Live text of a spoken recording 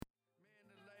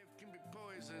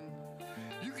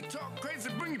You can talk crazy,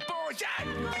 bring your boys.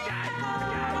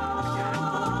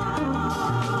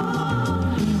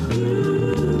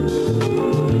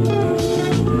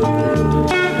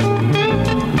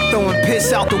 Throwing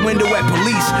piss out the window at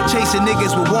police, chasing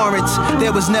niggas with warrants.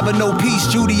 There was never no peace,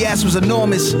 Judy ass was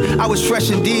enormous. I was fresh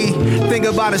indeed, think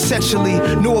about it sexually.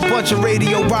 Knew a bunch of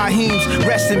radio Raheems,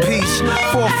 rest in peace.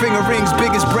 4 finger rings,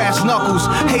 big as brass knuckles.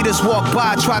 Haters walk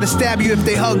by, try to stab you if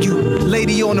they hug you.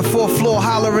 Lady on the 4th floor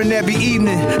hollering every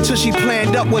evening. Till she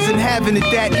planned up, wasn't having it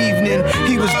that evening.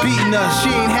 He was beating her, she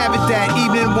ain't have it that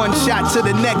evening. 1 shot to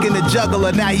the neck and the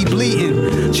jugular, now he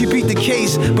bleeding. She beat the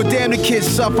case, but damn the kids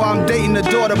suffer. I'm dating the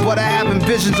daughter, but I having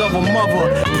visions of a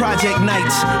mother. Project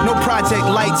nights, no project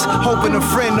lights. Hoping a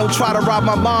friend don't try to rob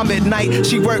my mom at night.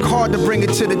 She worked hard to bring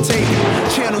it to the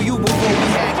table. Channel you before we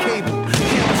had cable.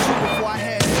 Before I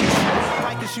had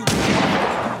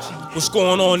What's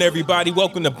going on, everybody?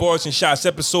 Welcome to Bars and Shots,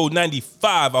 episode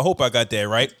 95. I hope I got that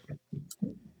right.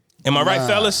 Am I right,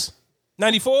 fellas?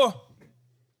 94?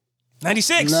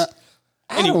 96?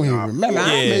 I don't even remember. I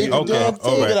made the damn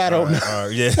thing. I don't know.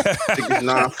 Yeah. I think it's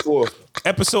 9-4.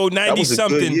 Episode 90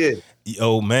 something. Year.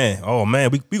 Oh man,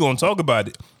 we gonna talk about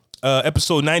it.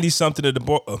 Episode 90 something of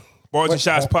the Bars and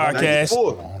Shots podcast.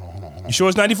 94. You sure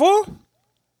it's 94?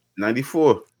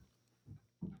 94.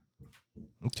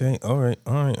 Okay, all right,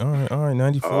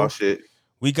 94. Oh shit.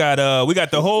 We got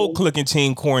the whole clicking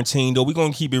team quarantined though. We're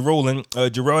gonna keep it rolling.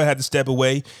 Jarrell had to step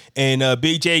away, and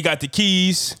Big J got the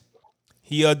keys.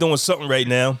 He doing something right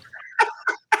now.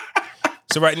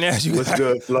 So right now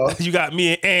you got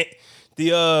me and Ant, the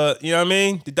you know what I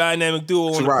mean, the dynamic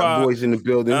duo on the pod. Boys in the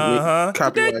building.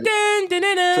 Copyright,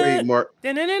 trademark. You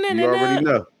already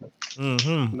know.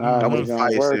 Mm-hmm. That was a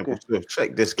fire sample too.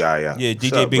 Check this guy out. Yeah,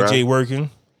 DJ Big J working.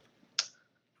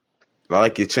 I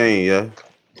like your chain, yeah.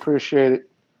 Appreciate it.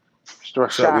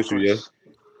 What's up with you, yeah?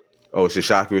 Oh, it's your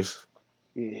chakras.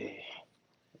 Yeah.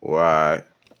 Why?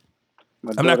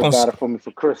 My I'm not daughter gonna got it for me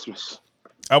for Christmas.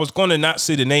 I was going to not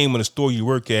say the name of the store you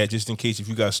work at just in case if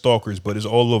you got stalkers, but it's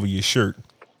all over your shirt.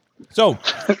 So,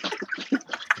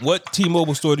 what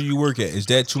T-Mobile store do you work at? Is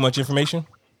that too much information?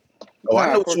 Oh,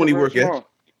 I know which one he work at.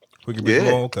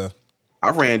 Yeah. Okay. I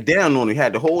ran down on him.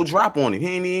 Had the whole drop on him. He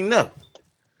ain't even know.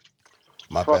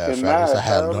 My bad, fellas. I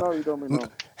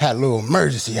had a little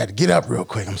emergency. Had to get up real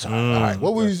quick. I'm sorry. All right.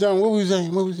 What were you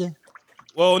saying?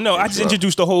 Well, no, I just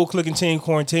introduced the whole clicking team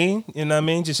quarantine. You know what I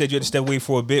mean? Just said you had to step away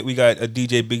for a bit. We got a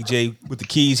DJ Big J with the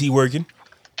keys. He working.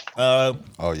 Oh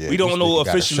yeah. We don't know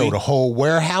officially. Show the whole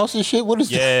warehouse and shit. What is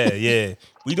that? Yeah.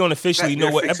 We don't officially know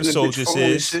what episode this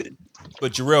is.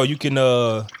 But Jarrell, you can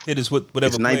hit us with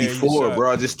whatever. It's 94,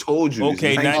 bro. I just told you.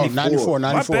 Okay, 94.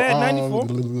 My bad,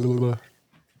 94.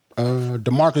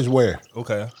 DeMarcus Ware.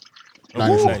 Okay.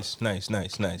 94. Nice.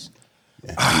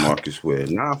 Yeah. Marcus Ware.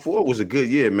 94 was a good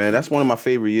year, man. That's one of my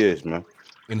favorite years, man.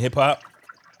 In hip hop?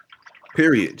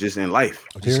 Period. Just in life.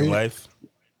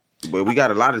 But we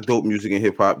got a lot of dope music in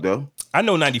hip hop, though. I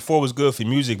know 94 was good for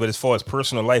music, but as far as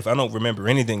personal life, I don't remember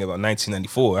anything about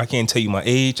 1994. I can't tell you my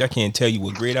age. I can't tell you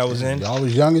what grade I was in. Y'all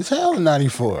was young as hell in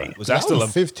 94. Was I still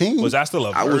 15? Was I still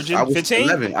a virgin? I was 15?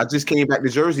 11. I just came back to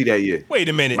Jersey that year. Wait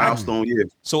a minute. Milestone year.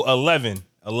 So 11.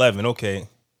 Okay.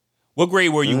 What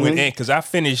grade were you in? Because I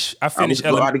finished I was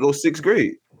about to go 6th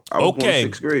grade. Okay.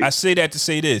 6th grade. I say that to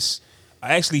say this.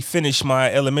 I actually finished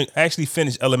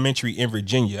elementary in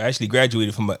Virginia. I actually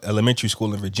graduated from elementary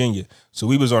school in Virginia. So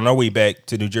we was on our way back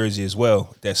to New Jersey as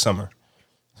well that summer.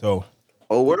 So.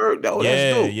 Oh, word? Oh,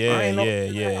 that's dope.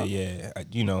 Yeah.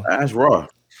 You know. That's raw.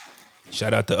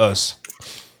 Shout out to us.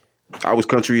 I was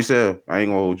country as hell. I ain't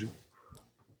gonna hold you.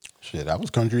 Shit, I was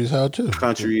country as hell too.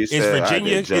 Country as hell.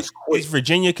 Is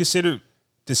Virginia considered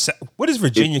the South? What is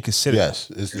Virginia considered? Yes,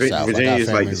 it's the South. Virginia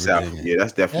is like the South. Yeah,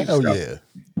 that's definitely the South. Yeah.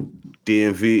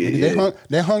 DMV.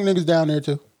 They hung niggas down there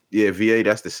too. Yeah, VA,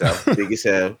 that's the South. Big as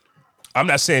hell. I'm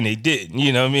not saying they didn't.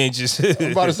 You know what I mean?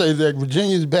 I'm about to say that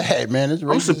Virginia's bad, man.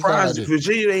 I'm surprised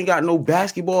Virginia ain't got no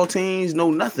basketball teams,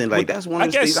 no nothing. Like that's one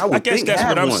of the things I guess that's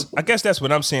what one. I guess that's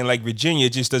what I'm saying. Like Virginia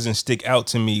just doesn't stick out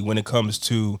to me when it comes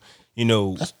to, you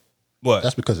know, what?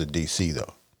 That's because of DC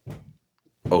though.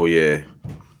 Oh yeah,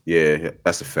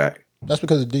 that's a fact. That's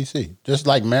because of DC. Just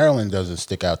like Maryland doesn't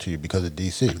stick out to you because of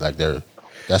DC. Like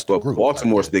that's the group.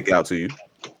 Baltimore stick out to you.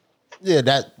 Yeah,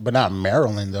 but not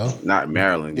Maryland though. Not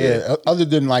Maryland. Yeah, other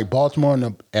than like Baltimore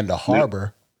and the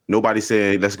harbor. Nobody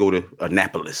said let's go to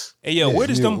Annapolis. Hey yo, where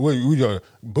does them? We go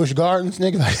Busch Gardens,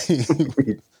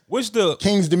 nigga. What's the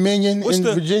King's Dominion in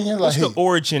Virginia? What's the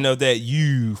origin of that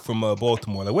U from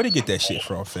Baltimore? Like, where they get that shit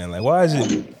from, fam? Like, why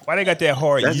they got that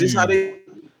hard? That's U? just how they.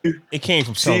 It came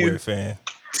from somewhere, fam.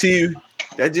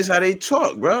 That's just how they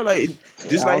talk, bro. Like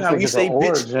just like how we say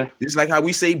bitch. Just like how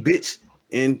we say bitch.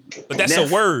 But that's a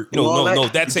word. No.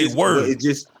 That's a word. It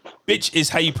just bitch is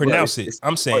how you pronounce it.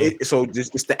 I'm saying. It's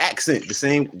the accent.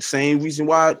 The same reason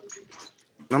why.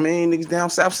 I mean, niggas down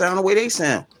south sound the way they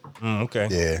sound. Okay.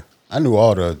 Yeah. I knew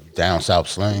all the down south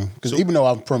slang because even though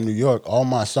I'm from New York, all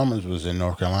my summers was in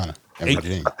North Carolina and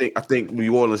Virginia. I think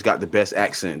New Orleans got the best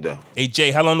accent though. Hey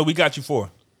Jay, how long do we got you for?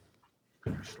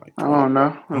 I don't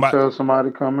know until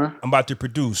somebody come in. I'm about to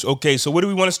produce. Okay, so what do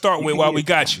we want to start with while we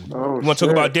got you? You want to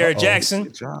talk about Derrick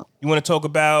Jackson? You want to talk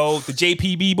about the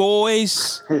JPB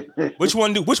boys? Which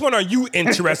one are you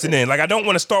interested in? Like, I don't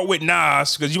want to start with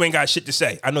Nas because you ain't got shit to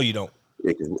say. I know you don't.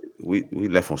 Yeah, we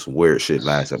left on some weird shit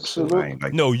last episode.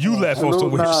 No, you left on some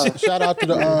weird shit. Shout out to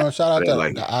the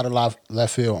Out of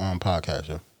Left Field podcast,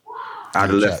 yo. Out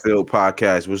of Left Field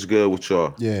podcast. What's good with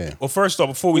y'all? Yeah. Well, first off,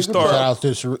 before we start, shout out to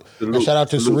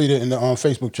Sarita in the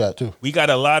Facebook chat too. We got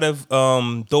a lot of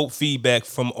dope feedback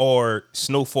from our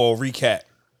Snowfall recap.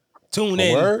 Tune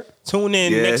in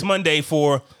next Monday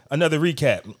for another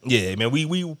recap. Yeah, man,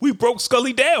 we broke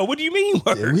Scully down. What do you mean?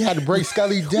 Yeah, we had to break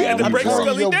Scully down.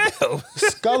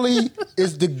 Scully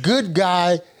is the good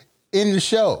guy in the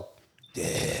show.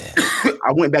 Yeah.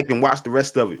 I went back and watched the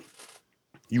rest of it.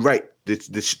 You right.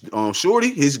 The shorty,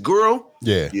 his girl.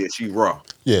 Yeah, she raw.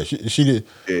 Yeah, she did.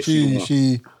 Yeah,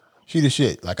 she the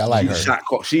shit. Like I like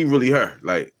her. She really her.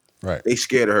 Like right. They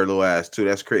scared of her little ass too.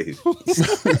 That's crazy. They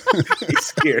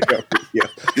scared of her. Yeah.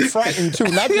 Frightened too.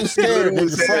 Not just scared.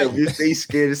 They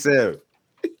scared as hell.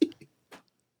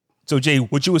 So Jay,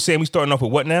 what you were saying? We starting off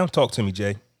with what now? Talk to me,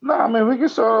 Jay. No, I mean we can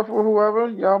start off with whoever.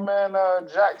 Y'all man,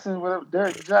 Jackson, whatever.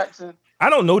 Derrick Jackson. I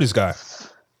don't know this guy.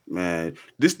 Man,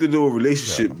 this the little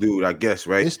relationship dude, I guess,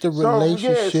 right? It's the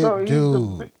relationship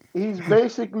dude. He's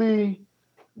basically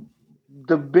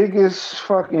the biggest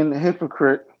fucking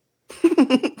hypocrite.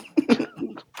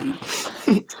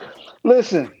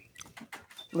 Listen.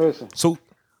 So,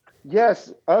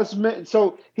 yes, us men.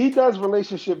 So he does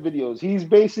relationship videos. He's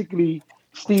basically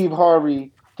Steve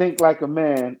Harvey, think like a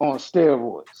man on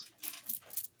steroids.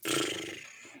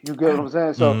 You get what I'm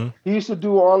saying? So he used to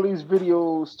do all these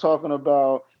videos talking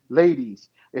about ladies.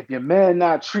 If your man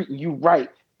not treating you right,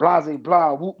 blase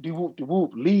blah, whoop de whoop de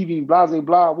whoop, leaving blase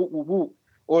blah, whoop whoop whoop.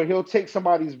 Or he'll take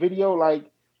somebody's video, like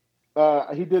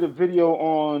he did a video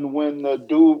on when the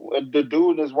dude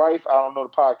and his wife, I don't know the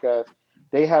podcast,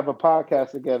 they have a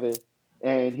podcast together,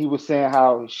 and he was saying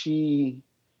how she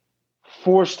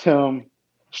forced him,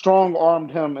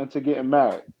 strong-armed him into getting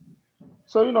married.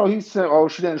 So, he said, oh,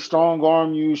 she didn't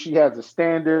strong-arm you. She has a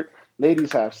standard.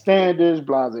 Ladies have standards,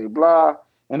 blah, blah, blah.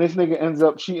 And this nigga ends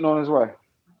up cheating on his wife.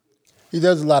 He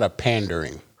does a lot of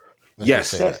pandering.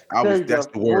 Yes, that's the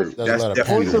word. That's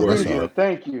definitely the word.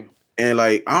 Thank you. And,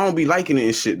 like, I don't be liking it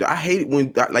and shit. I hate it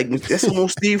when that's some more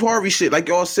Steve Harvey shit. Like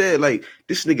y'all said, like,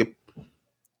 this nigga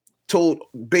told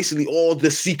basically all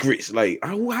the secrets. Like,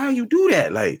 how you do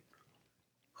that? Like,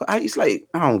 it's like,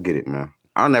 I don't get it, man.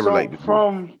 I'll never like it.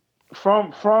 From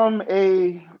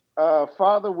a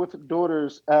father with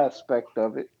daughters aspect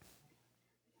of it,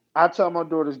 I tell my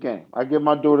daughters game. I give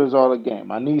my daughters all the game.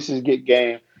 My nieces get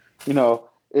game.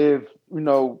 If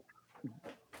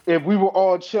we were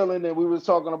all chilling and we was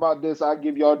talking about this, I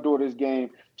give y'all daughters game.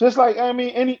 Just like, I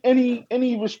mean,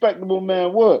 any respectable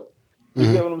man would.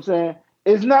 You get what I'm saying?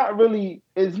 It's not really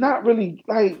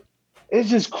like, it's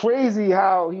just crazy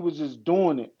how he was just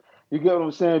doing it. You get what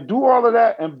I'm saying? Do all of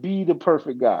that and be the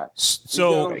perfect guy.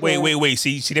 So wait.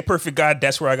 See the perfect guy.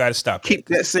 That's where I got to stop. Keep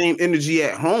that same energy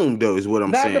at home, though. Is what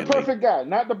I'm saying. Not the perfect guy.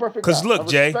 Not the perfect guy. Because look,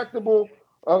 Jay,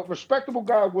 a respectable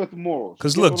guy with morals.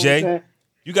 Because look, Jay,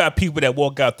 you got people that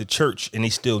walk out the church and they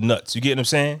still nuts. You get what I'm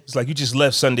saying? It's like you just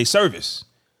left Sunday service,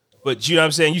 but you know what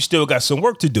I'm saying. You still got some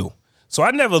work to do. So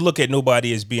I never look at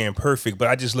nobody as being perfect, but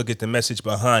I just look at the message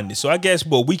behind it. So I guess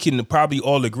what we can probably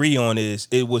all agree on is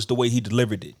it was the way he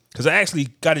delivered it. Because I actually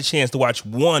got a chance to watch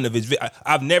one of his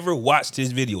I've never watched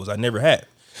his videos. I never have.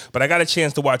 But I got a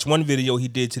chance to watch one video he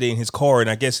did today in his car, and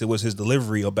I guess it was his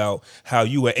delivery about how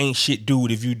you ain't shit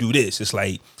dude if you do this. It's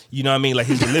like, you know what I mean? Like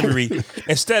his delivery,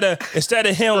 instead of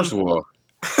him. First of all,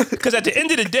 because at the end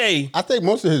of the day, I think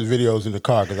most of his videos in the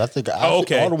car. Because I think all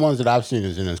the ones that I've seen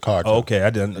is in his car. Too. Okay,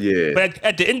 I didn't. Yeah. But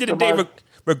at the end of the day,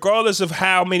 regardless of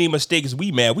how many mistakes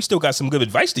we made, we still got some good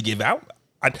advice to give out.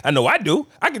 I know I do.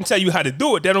 I can tell you how to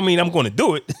do it. That don't mean I'm going to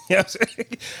do it. You know what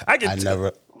I'm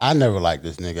saying? I never liked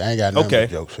this nigga. I ain't got nothing but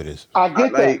jokes for this. I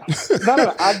get that.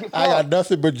 No. I got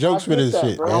nothing but jokes for this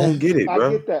shit. Bro. Man. I don't get it, bro.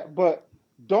 I get that, but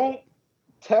don't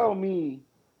tell me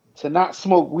to not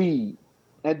smoke weed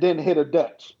and then hit a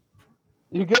Dutch.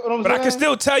 You get what I'm But saying? I can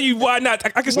still tell you why not.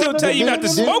 I can still tell you not to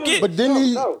smoke it. But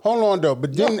then hold on though.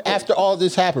 But then after all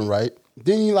this happened, right?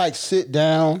 Then you like sit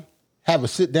down, have a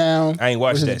sit down. I ain't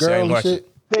watched that. I ain't watched it.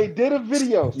 They did a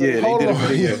video. So Yeah, they did a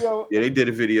video. Yeah, they did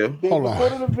a video. They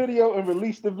recorded a video and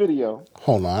released the video.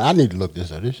 Hold on, I need to look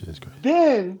this up. This shit is crazy.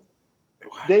 Then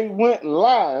they went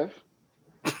live,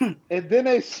 and then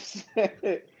they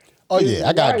said, "Oh yeah,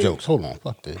 I got jokes." Hold on,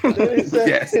 fuck this. Then they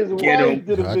said his wife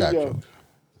did a I got video, jokes.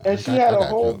 and she had a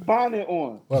whole bonnet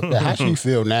on. Fuck that. How she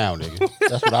feel now, nigga?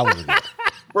 That's what I want to know.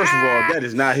 First of all, that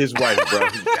is not his wife, bro.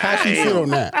 How she feel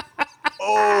now?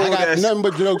 Oh, I got that's nothing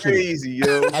but jokes. crazy,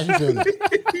 yo. How she feel now?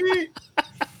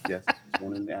 Yes,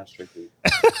 one in the asterisk.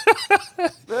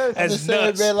 That's saying,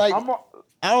 nuts. man, like,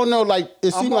 I don't know, like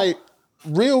it seemed like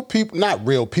real people, not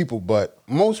real people, but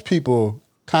most people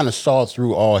kind of saw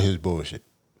through all his bullshit.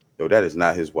 Yo, that is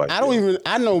not his wife. I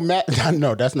know Matt. I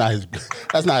know that's not his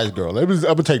girl. I'm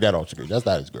gonna take that off screen. That's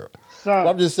not his girl. But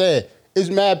I'm just saying, it's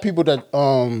mad people that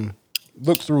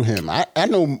look through him. I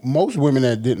know most women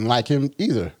that didn't like him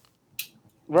either.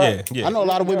 Right. Yeah. I know a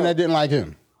lot of women that didn't like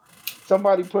him.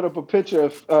 Somebody put up a picture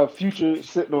of Future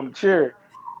sitting on the chair,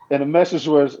 and the message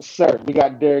was, "Sir, we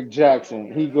got Derek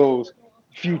Jackson." He goes,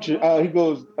 "Future." He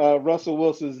goes, "Russell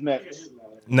Wilson's next."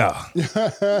 Nah.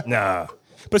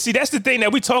 But see, that's the thing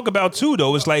that we talk about too,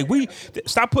 though. It's like we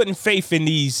stop putting faith in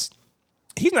these.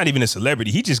 He's not even a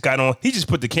celebrity. He just got on. He just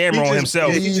put the camera on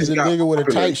himself. He's a nigga with a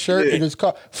tight shirt in his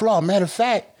car. Flaw, matter of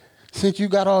fact, since you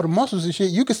got all the muscles and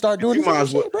shit, you can start doing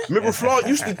this shit, bro. Remember, Flaw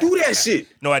used to do that shit.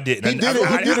 No, I didn't. He did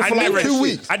it for like 2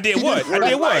 weeks. I did what? I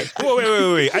did what?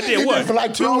 Wait. I did what? For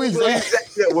like 2 weeks.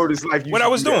 That word is like What I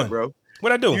was doing, bro.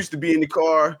 What I do? Used to be in the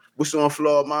car, what's on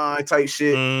Flawed Mind type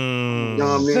shit. You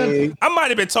know what I mean? I might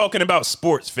have been talking about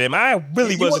sports, fam. I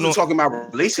really wasn't talking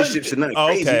about relationships or nothing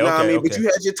crazy. Okay, You know what I mean? okay. But you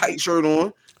had your tight shirt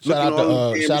on. Shout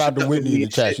out to Whitney in the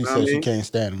chat. She said she can't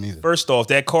stand him either. First off,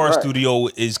 that car studio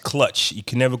is clutch. You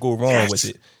can never go wrong with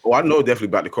it. Oh, I know definitely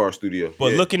about the car studio.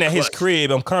 But looking at his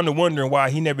crib, I'm kind of wondering why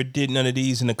he never did none of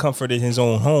these in the comfort of his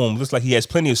own home. Looks like he has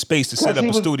plenty of space to set up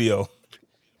a studio.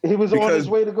 He was on his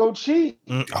way to go cheat.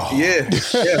 Yeah,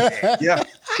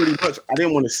 pretty much. I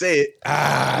didn't want to say it. You know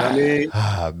what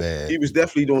I mean? Man. He was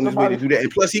definitely on his way to do that.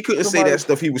 And plus, he couldn't say that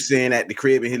stuff he was saying at the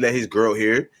crib and he let his girl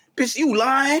hear it. Bitch, you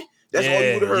lying? That's all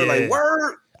you would have heard. Like,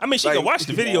 word? I mean, she could watch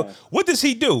the video. What does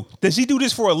he do? Does he do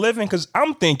this for a living? Because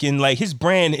I'm thinking, like, his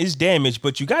brand is damaged,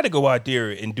 but you got to go out there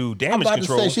and do damage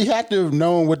control. To say, she had to have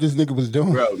known what this nigga was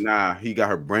doing. Bro, nah, he got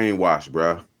her brainwashed,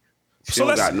 bro. She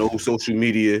don't got no social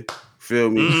media.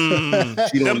 Feel me?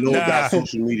 She don't know about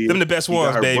social media. Them the best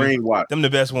ones, baby. Brainwashed. Them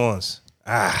the best ones.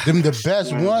 Them the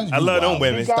best ones. I love them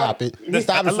women. Stop it.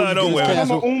 Stop it. I love them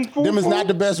women. Them is not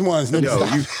the best ones. Yo,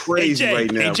 you crazy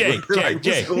right now. Jay.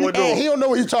 He don't know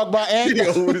what you talk about. Hey,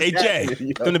 Jay.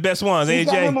 Them the best ones, ain't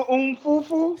Jay?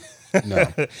 No.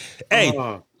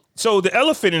 Hey, so the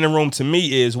elephant in the room to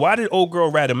me is, why did old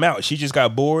girl rat him out? She just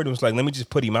got bored and was like, let me just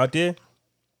put him out there?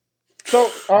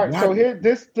 So, all right. So here,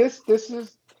 this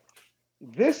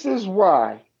is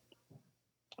why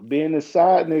being a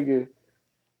side nigga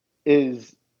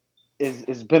is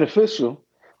beneficial,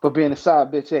 but being a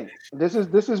side bitch ain't. This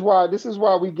is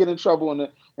why we get in trouble and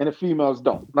the females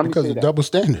don't. Let me because say of that. Double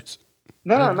standards.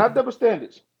 No, not double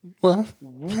standards. Well,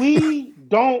 we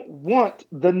don't want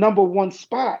the number one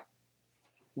spot.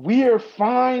 We are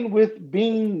fine with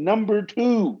being number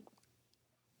two.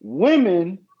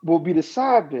 Women will be the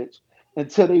side bitch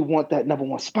until they want that number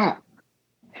one spot.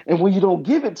 And when you don't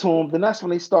give it to them, then that's when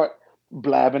they start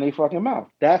blabbing their fucking mouth.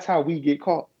 That's how we get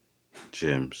caught.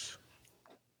 Gems.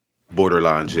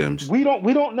 Borderline gems. We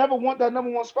don't never want that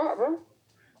number one spot, bro.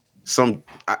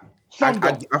 I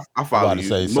follow you.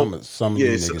 Say some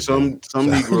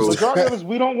Negroes. Regardless,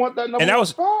 we don't want that number one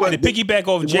spot. And to piggyback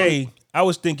off Jay, I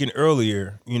was thinking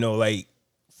earlier, like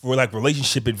for like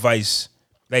relationship advice,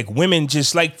 like women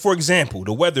just like, for example,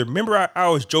 the weather. Remember I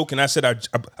was joking. I said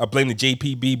I blame the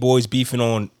JPB boys beefing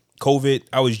on COVID.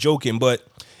 I was joking, but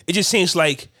it just seems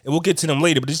like, and we'll get to them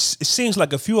later, but it seems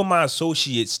like a few of my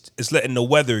associates is letting the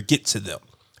weather get to them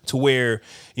to where,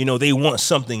 they want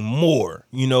something more,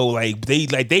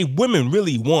 they women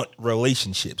really want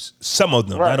relationships. Some of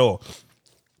them, not all.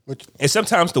 And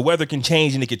sometimes the weather can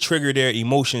change and it can trigger their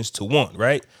emotions to want,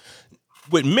 right?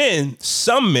 With men,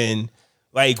 some men,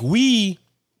 like we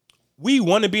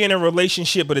want to be in a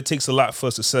relationship, but it takes a lot for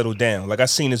us to settle down. Like I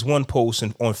seen this one post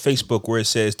on Facebook where it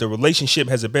says the relationship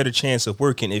has a better chance of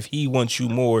working if he wants you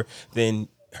more than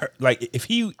her. Like if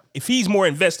he's more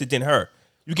invested than her.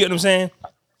 You get what I'm saying?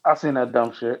 I seen that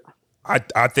dumb shit.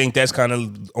 I think that's kind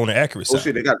of on the accurate side. Oh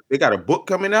shit, they got a book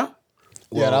coming out?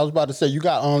 Yeah, I was about to say you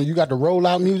got the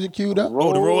rollout music queued up. The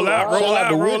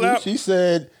rollout. She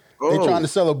said they trying to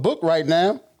sell a book right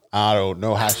now. I don't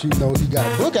know how she knows he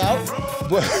got a book out,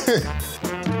 but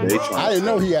I didn't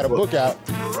know he had a book out.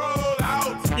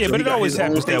 Yeah, but it always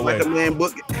happens that way. Like a man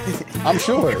book. I'm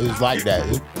sure it's like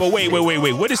that. But wait.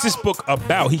 What is this book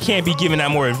about? He can't be giving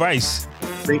out more advice.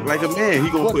 Think like a man. He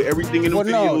gonna put everything in the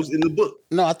videos in the book.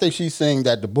 No, I think she's saying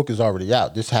that the book is already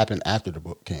out. This happened after the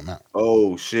book came out.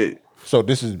 Oh shit. So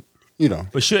this is,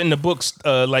 But shouldn't the books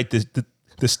like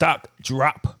the stock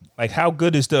drop? Like how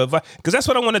good is the advice? Because that's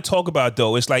what I want to talk about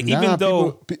though. It's like even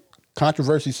though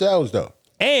controversy sells though.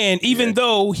 And even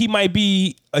though he might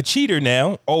be a cheater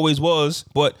now, always was,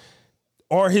 but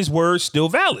are his words still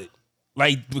valid?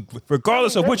 Like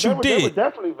regardless of what you did. They were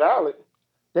definitely valid.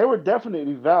 They were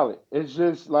definitely valid. It's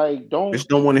just like just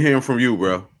don't want to hear him from you,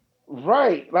 bro.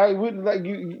 Right. Like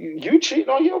you cheating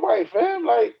on your wife, fam.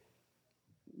 Like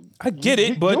I get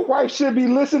it, but your wife should be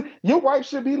listening. Your wife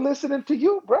should be listening to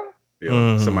you, bro.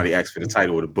 Yo, somebody asked for the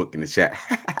title of the book in the chat.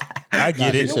 I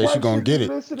get it. She said she's gonna get it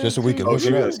just so we can look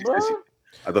it up.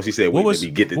 I thought she said, "What was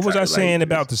I saying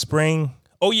about the spring?"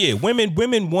 Oh yeah,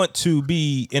 women want to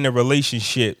be in a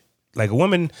relationship. Like a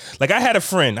woman, like I had a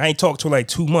friend. I ain't talked to her like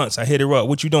 2 months. I hit her up.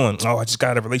 What you doing? Oh, I just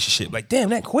got a relationship. Like damn,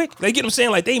 that quick. Like get what I'm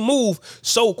saying? Like they move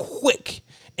so quick,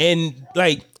 and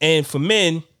for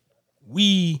men,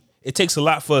 it takes a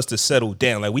lot for us to settle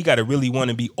down. Like we got to really want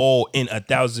to be all in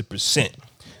 1,000%.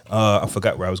 I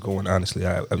forgot where I was going. Honestly,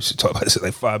 I was talking about this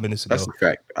like 5 minutes ago. That's a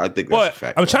fact. I think that's a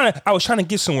fact. I was trying to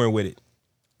get somewhere with it,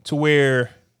 to where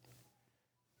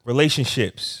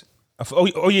relationships.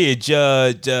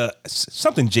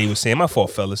 Something Jay was saying. My fault,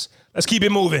 fellas. Let's keep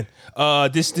it moving.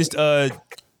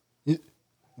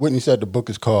 Whitney said the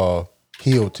book is called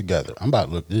 "Healed Together." I'm about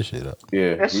to look this shit up.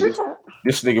 Yeah,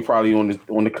 this nigga probably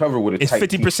on the cover with a. It's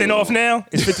 50% off now.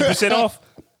 It's 50% off.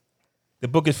 The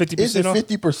book is 50% off.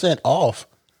 50% off.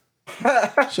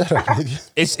 Shut up, nigga.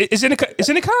 It's in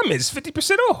the comments.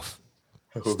 50% off.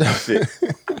 Shit.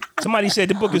 Somebody said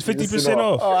the book is 50%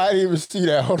 off. Oh, I didn't even see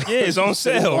that. Hold on. Yeah, it's on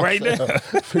sale right now.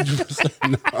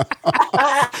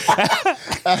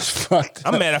 50%. That's fucked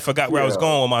up. I'm mad I forgot where I was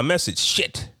going with my message.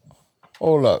 Shit.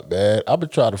 Hold up, man. I've been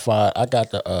trying to find. I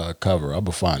got the cover. I've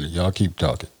been finding it. Y'all keep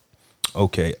talking.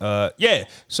 Okay. Yeah.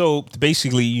 So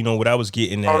basically, what I was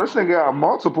getting at. Oh, this nigga got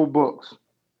multiple books.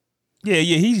 Yeah.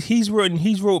 He's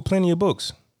wrote plenty of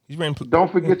books. He's written. Don't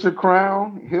forget your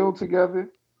crown. Heal together.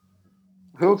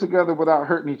 Heal together without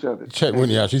hurting each other. Check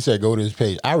Whitney out. She said, "Go to this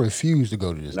page." I refuse to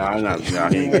go to this. Nah,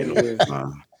 he ain't getting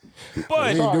no.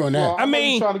 But we ain't doing that. I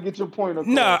mean, trying to get your point across.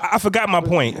 Nah, I forgot my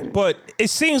point. But it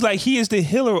seems like he is the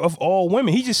healer of all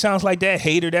women. He just sounds like that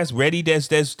hater that's ready, that's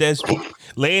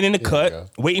laying in the cut,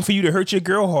 waiting for you to hurt your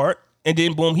girl heart, and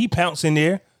then boom, he pounce in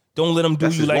there. Don't let him do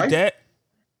you like that.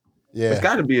 Yeah, it's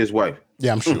got to be his wife.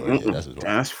 Yeah, I'm sure. Yeah, that's his wife.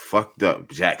 That's fucked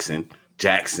up, Jackson.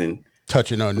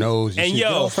 Touching her nose. And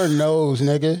get off her nose,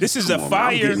 nigga. This is a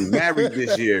fire. I'm getting married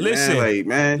this year,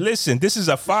 man. Listen, this is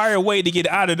a fire way to get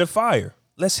out of the fire.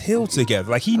 Let's heal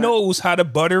together. Like he knows how to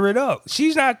butter it up.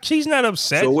 She's not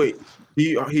upset. So wait,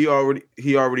 he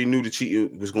already knew the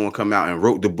cheating was going to come out and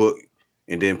wrote the book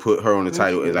and then put her on the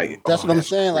title. Like that's what I'm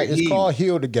saying. Like it's called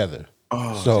Heal Together.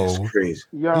 Oh, so that's crazy.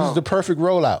 This is the perfect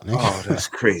rollout. Nigga. Oh, that's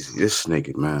crazy. This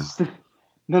nigga, man.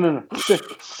 No.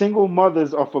 Single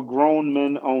mothers are for grown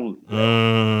men only.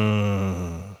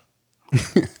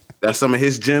 That's some of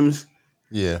his gems.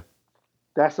 Yeah,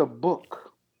 that's a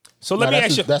book. So let me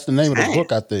ask you. That's the name of the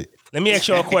book, I think. Let me ask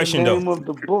y'all a question though.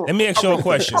 Let me ask y'all a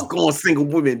question. Fuck on single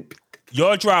women.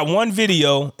 Y'all drop one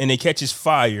video and it catches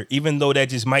fire, even though that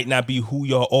just might not be who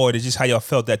y'all are. It's just how y'all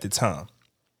felt at the time.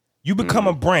 You become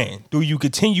a brand. Do you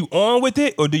continue on with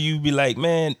it, or do you be like,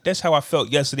 man, that's how I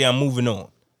felt yesterday. I'm moving on.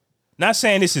 Not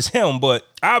saying this is him, but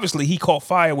obviously he caught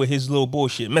fire with his little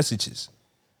bullshit messages.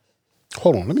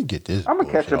 Hold on, let me get this. I'm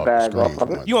gonna catch a bag off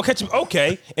of it. You gonna catch him?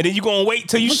 Okay, and then you gonna wait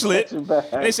till you slip. And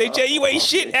they say, Jay, you ain't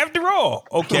shit after all.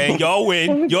 Okay, y'all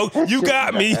win. You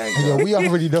got me. Yo, we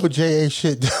already know Jay ain't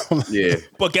shit. Yeah,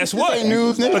 but guess what? Ain't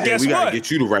news, nigga. But guess we gotta what? get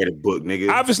you to write a book,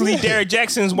 nigga. Obviously, Derek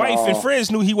Jackson's wife and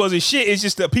friends knew he wasn't shit. It's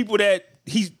just the people that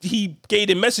he gave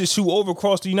the message to over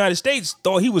across the United States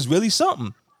thought he was really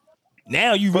something.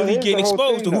 Now you really getting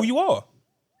exposed to who you are.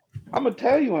 I'm gonna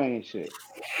tell you I ain't shit.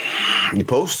 You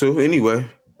supposed to anyway.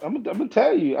 I'm gonna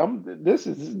tell you. This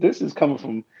is coming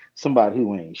from somebody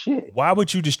who ain't shit. Why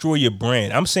would you destroy your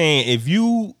brand? I'm saying if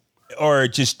you are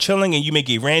just chilling and you make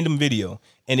a random video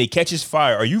and it catches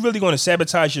fire, are you really going to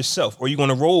sabotage yourself, or are you going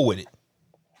to roll with it?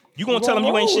 You going to tell them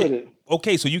you ain't shit?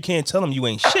 Okay, so you can't tell them you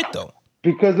ain't shit though.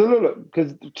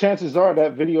 Because chances are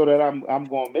that video that I'm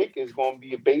going to make is going to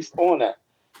be based on that.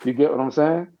 You get what I'm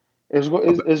saying? It's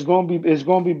going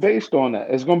to be based on that.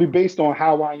 It's going to be based on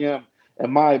how I am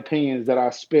and my opinions that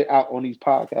I spit out on these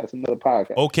podcasts and other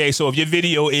podcasts. Okay, so if your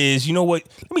video is, you know what?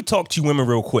 Let me talk to you women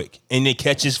real quick, and it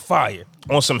catches fire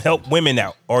on some help women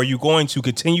out. Are you going to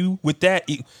continue with that?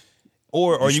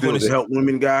 Or are you going to help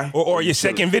women guy? Or your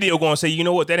second video going to say, you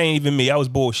know what? That ain't even me. I was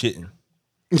bullshitting.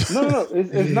 No.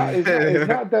 It's not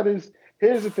that it's,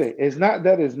 here's the thing. It's not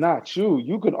that it's not you.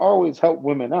 You can always help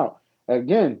women out.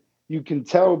 Again, you can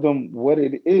tell them what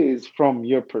it is from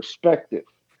your perspective.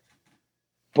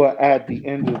 But at the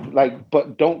end of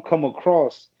but don't come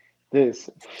across this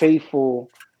faithful,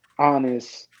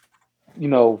 honest,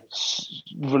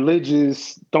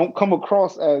 religious. Don't come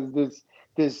across as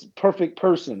this perfect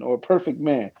person or perfect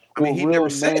man. I mean, he never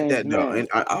said that though, and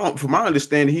from my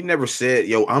understanding, he never said,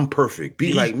 "Yo, I'm perfect.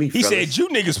 Be like me." He said you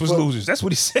niggas was losers. That's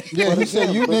what he said. Yeah, he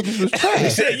said you niggas was trash. He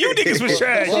said you niggas was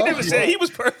trash. He never said he was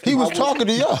perfect. He was talking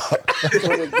to y'all.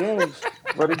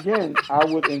 But again, I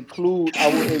would include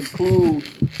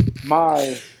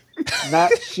my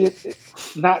not shitness.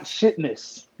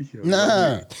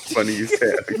 Nah, funny you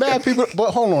said. Mad people,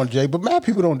 but hold on, Jay. But mad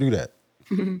people don't do that.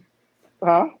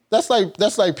 Huh? That's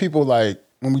like people like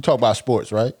when we talk about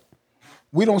sports, right?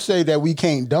 We don't say that we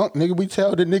can't dunk, nigga. We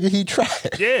tell the nigga he trash.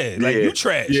 Yeah, like you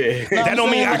trash. Yeah. That don't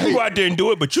mean I can go out there and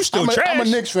do it, but you still trash. I'm a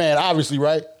Knicks fan, obviously,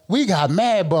 right? We got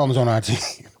mad bums on our team.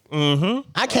 Mm-hmm.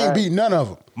 I can't beat none of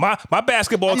them. My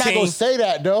basketball I'm team. not gonna say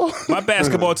that though. My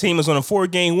basketball team is on a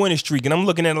 4-game winning streak, and I'm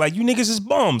looking at it like you niggas is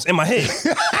bums in my head.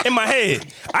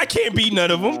 I can't beat none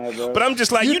of them, but I'm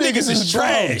just like you niggas is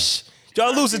trash.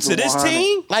 Y'all losing to this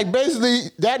team? Like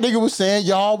basically, that nigga was saying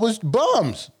y'all was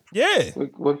bums. Yeah.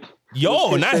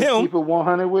 Yo, not him. Keep it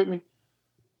 100 with me.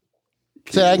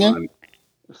 Say that again.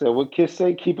 So what Kiss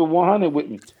say? Keep it 100 with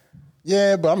me.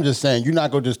 Yeah, but I'm just saying you're not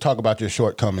gonna just talk about your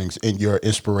shortcomings in your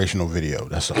inspirational video.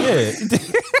 That's all. Yeah.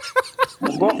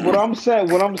 But what I'm saying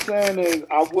is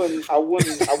I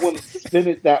wouldn't spin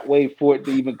it that way for it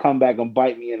to even come back and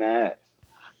bite me in the ass.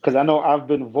 Because I know I've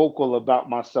been vocal about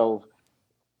myself,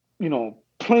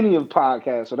 plenty of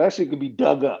podcasts, so that shit could be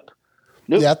dug up.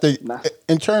 Nope. Yeah, I think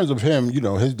in terms of him,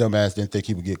 his dumb ass didn't think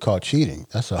he would get caught cheating.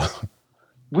 That's all.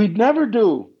 We never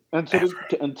do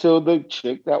until the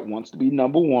chick that wants to be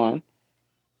number one.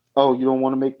 Oh, you don't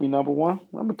want to make me number one?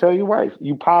 I'm gonna tell your wife,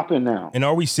 you popping now. And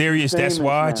are we serious? That's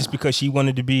why, now. just because she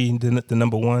wanted to be the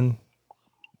number one,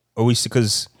 or we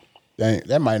because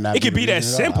that might not. It could be that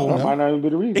simple. That might not even be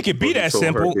the reason. It could be that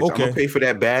simple. Bitch, I'm gonna pay for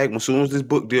that bag as soon as this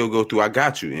book deal go through. I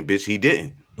got you, and bitch, he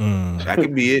didn't. That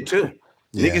could be it too.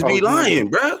 Yeah. Niggas be lying,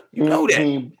 bro. You know that.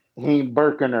 He ain't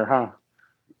Birkin her, huh?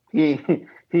 He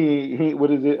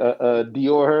what is it?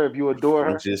 Dior her if you adore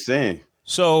her. I'm just saying.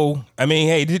 So, I mean,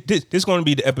 hey, this is going to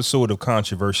be the episode of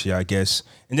controversy, I guess.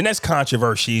 And the next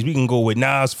controversies, we can go with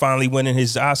Nas finally winning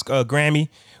his Oscar Grammy.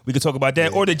 We can talk about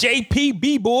that. Yeah. Or the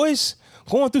JPB boys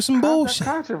going through some bullshit.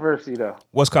 Controversy, though.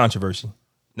 What's controversy?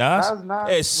 Nas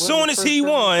as soon as he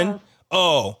won,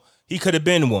 he could have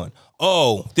been one.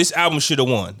 Oh, this album should have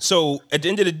won. So, at the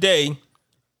end of the day,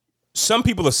 some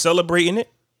people are celebrating it.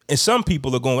 And some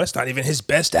people are going, that's not even his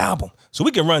best album. So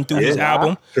we can run through his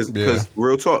album. Because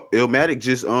real talk, Illmatic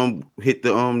just hit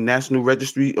the National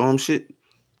Registry shit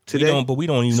today. But we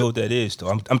don't even know what that is, though.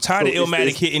 I'm tired of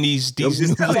Illmatic hitting these new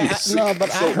lists. No,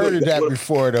 but I heard of that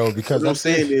before, though, because what I'm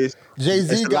saying is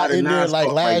Jay-Z got in there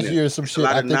like last year or some shit. A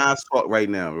lot of Nas talk right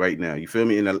now. You feel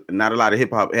me? And not a lot of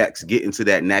hip-hop acts get into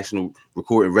that National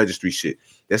Recording Registry shit.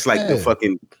 That's like the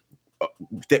fucking...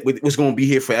 that was going to be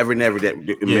here forever and ever. That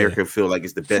America feel like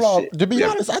it's the best shit. To be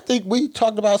honest, I think we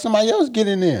talked about somebody else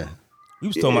getting there. We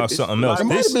was talking about something else. It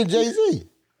might have been Jay-Z.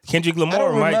 Kendrick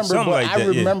Lamar might something like that. I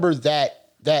remember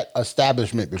that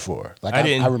establishment before. Like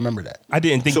I remember that. I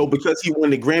didn't think so because he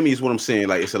won the Grammy is what I'm saying.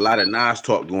 Like it's a lot of Nas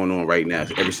talk going on right now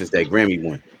ever since that Grammy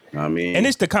won. I mean, and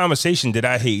it's the conversation that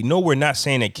I hate. No, we're not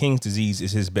saying that King's Disease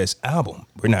is his best album.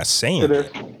 We're not saying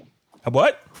that.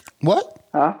 What?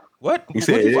 Huh? What? You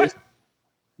said what?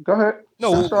 Go ahead.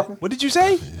 No, what did you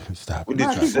say? Stop. What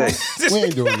did you say? We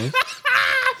ain't doing this.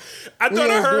 I thought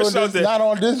I heard something. Not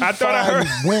on this. I thought I heard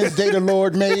Wednesday the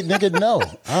Lord made, nigga. No.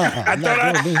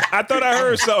 I thought I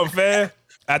heard something, fam.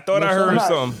 I thought I heard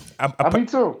something. Me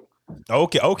too.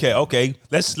 Okay.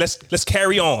 Let's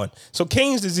carry on. So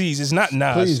King's Disease is not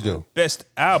Nas' best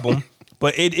album,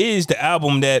 but it is the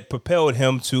album that propelled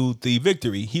him to the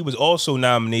victory. He was also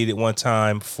nominated one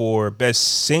time for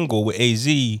best single with AZ.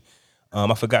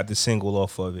 I forgot the single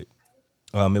off of it.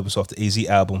 It was off the AZ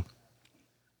album.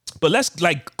 But let's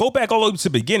go back all the way to the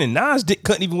beginning. Nas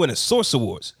couldn't even win a Source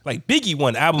Awards. Like Biggie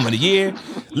won Album of the Year,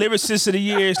 Lyricist of the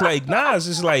Year. It's like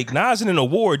Nas and an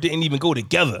award didn't even go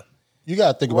together. You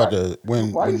gotta think about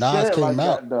when Nas came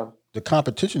out, the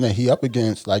competition that he up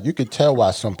against. Like you could tell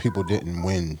why some people didn't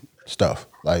win stuff.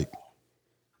 Like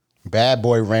Bad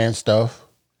Boy ran stuff,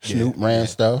 Snoop ran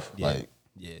stuff. Like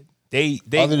they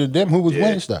other than them, who was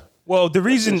winning stuff? Well, the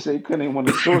reason they couldn't even win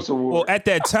the Source Award. Well, at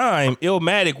that time,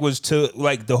 Illmatic was to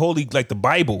like the holy, like the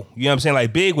Bible. You know what I'm saying?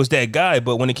 Like Big was that guy,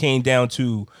 but when it came down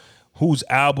to whose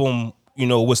album, you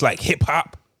know, was like hip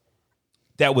hop,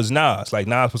 that was Nas. Like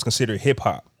Nas was considered hip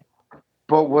hop.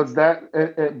 But was that?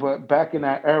 But back in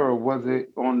that era, was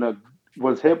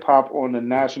hip hop on the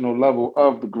national level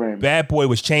of the Grammys? Bad Boy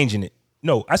was changing it.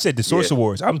 No, I said the Source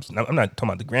Awards. I'm not talking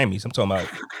about the Grammys. I'm talking about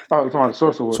you're talking about the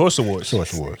Source Awards.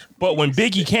 Source Awards. But when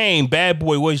Biggie came, Bad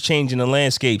Boy was changing the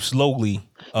landscape slowly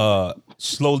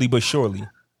but surely.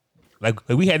 Like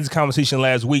we had this conversation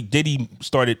last week. Diddy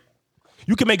started.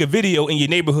 You can make a video in your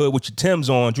neighborhood with your Timbs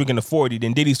on, drinking a 40.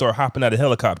 Then Diddy started hopping out of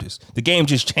helicopters. The game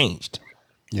just changed.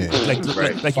 Yeah, like you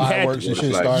had fireworks and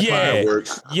shit.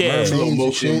 Fireworks, slow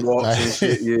motion walks and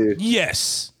shit. Yeah.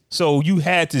 Yes. So you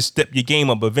had to step your game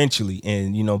up eventually,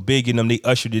 and you know, Big and them, they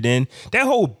ushered it in. That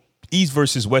whole East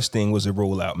versus West thing was a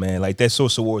rollout, man. Like that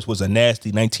Source Awards was a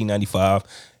nasty 1995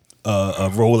 a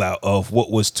rollout of what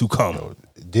was to come.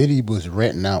 Diddy was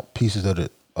renting out pieces of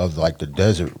the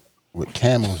desert with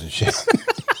camels and shit.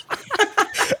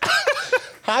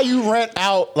 How you rent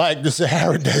out like the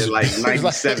Sahara Desert? Like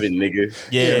 97, nigga.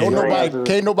 Yeah.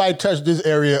 Can't nobody touch this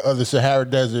area of the Sahara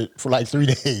Desert for like 3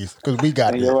 days because we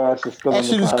got it. That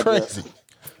shit is crazy.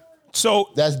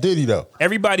 So that's Diddy though.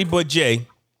 Everybody but Jay.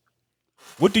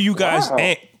 What do you guys?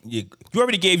 You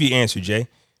already gave your answer, Jay.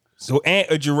 So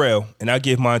Ant or Jarrell, and I'll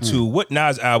give mine too. What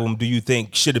Nas album do you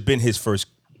think should have been his first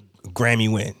Grammy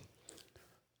win?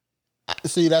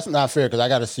 See, that's not fair because I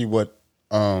got to see what.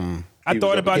 I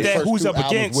thought about that. Who's up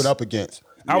against? What up against?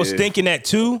 I was thinking that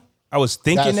too. I was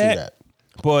thinking that.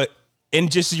 But in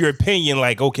just your opinion,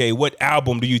 like, okay, what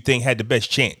album do you think had the best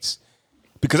chance?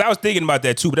 Because I was thinking about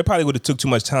that too, but that probably would have took too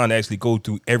much time to actually go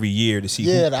through every year to see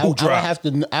who dropped.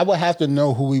 I would have to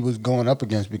know who he was going up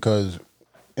against because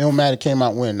Illmatic came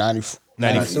out when 94.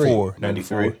 93 or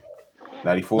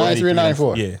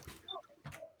 94. Yeah.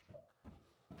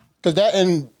 Because that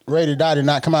and Ready to Die did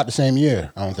not come out the same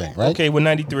year, I don't think, right? Okay, well,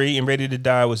 93 and Ready to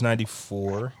Die was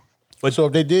 94. But so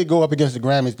if they did go up against the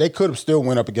Grammys, they could have still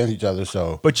went up against each other.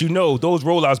 So, but you know, those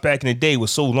rollouts back in the day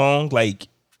was so long, like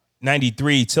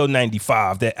 93 till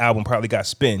 95, that album probably got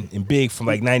spin. And Big from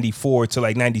like 94 to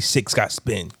like 96 got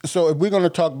spin. So if we're going to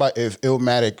talk about if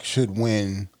Illmatic should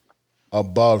win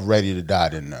above Ready to Die,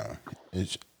 then no.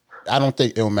 I don't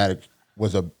think Illmatic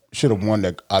should have won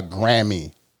a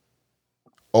Grammy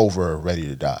over Ready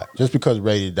to Die, just because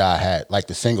Ready to Die had like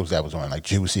the singles that was on, like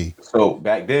Juicy. So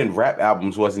back then, rap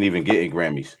albums wasn't even getting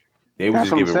Grammys. They was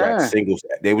just giving rap singles.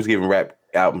 They was giving rap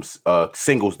albums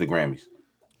singles to Grammys.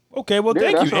 Okay, well,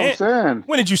 thank you, Ant.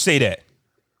 When did you say that?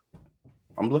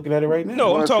 I'm looking at it right now.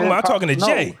 No, I'm talking to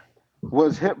Jay.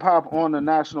 Was hip hop on the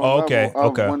national level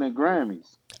of winning Grammys?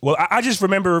 Well, I just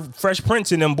remember Fresh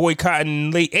Prince and them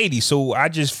boycotting late 80s, so I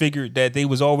just figured that they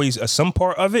was always some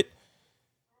part of it.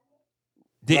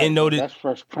 Didn't know that. That's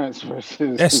Fresh Prince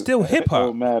versus. That's still hip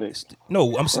hop.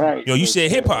 No, I'm saying. Right. Yo, you said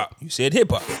hip hop. You said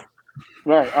hip hop.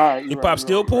 Right. All right. Hip hop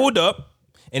still pulled up,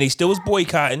 and they still was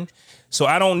boycotting. So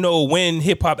I don't know when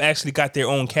hip hop actually got their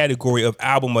own category of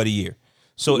album of the year.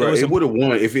 So it would have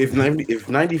won if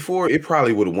 94. It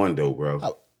probably would have won though,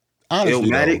 bro. Honestly,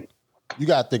 Illmatic. You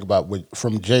gotta think about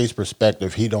from Jay's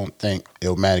perspective. He don't think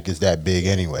Illmatic is that big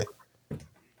anyway.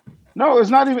 No, it's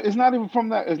not even from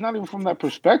that. It's not even from that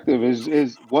perspective.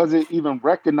 Was it even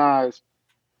recognized?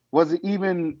 Was it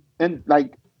even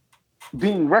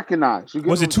being recognized?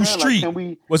 Was it too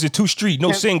street? Was it too street?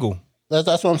 No single. That's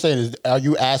what I'm saying. Are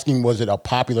you asking? Was it a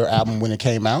popular album when it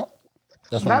came out?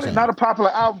 That's what I'm saying. Not a popular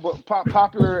album, but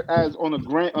popular as on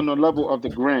the level of the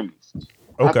Grammys.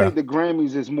 Okay. I think the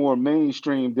Grammys is more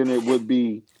mainstream than it would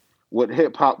be what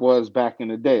hip hop was back in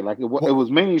the day. Like it was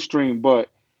mainstream, but.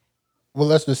 Well,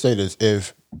 let's just say this.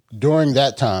 If during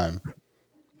that time,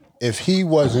 if he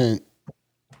wasn't,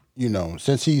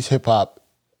 since he's hip hop,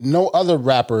 no other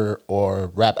rapper or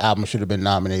rap album should have been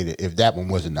nominated if that one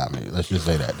wasn't nominated. Let's just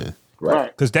say that then.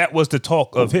 Right. Because that was the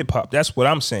talk of hip hop. That's what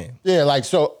I'm saying. Yeah,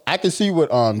 so I can see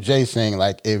what Jay's saying.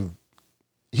 Like, if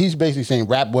he's basically saying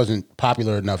rap wasn't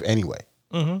popular enough anyway.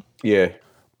 Mm-hmm. Yeah.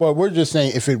 But we're just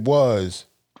saying if it was,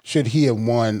 should he have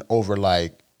won over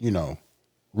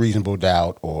Reasonable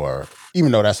Doubt, or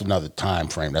even though that's another time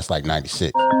frame, that's like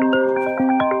 96.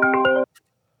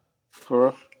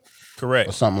 Correct.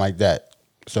 Or something like that.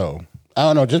 So I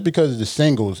don't know, just because of the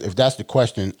singles, if that's the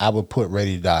question, I would put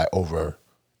Ready to Die over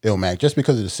Illmatic just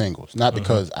because of the singles. Not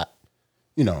because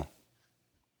you know,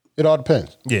 it all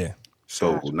depends. Yeah.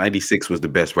 So 96 was the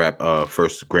best rap,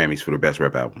 first Grammys for the best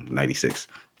rap album, 96.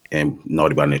 And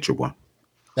Naughty by Nature won.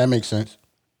 That makes sense.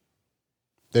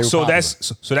 They were So popular.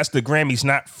 that's the Grammys,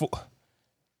 not for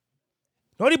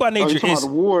Naughty by Oh, Nature you talking about is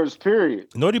awards? Period.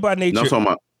 Naughty by Nature. No, I'm talking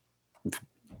about,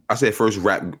 I said first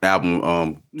rap album for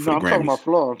No, the I'm talking Grammys. about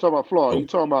flaw. I'm talking about flaw. Oh. You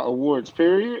talking about awards?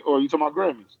 Period, or you talking about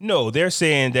Grammys? No, they're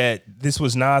saying that this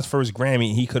was Nas' first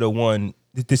Grammy. He could have won.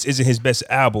 This isn't his best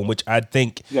album, which I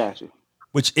think, Gotcha.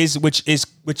 which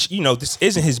you know, this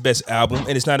isn't his best album,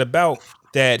 and it's not about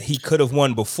that he could have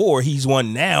won before. He's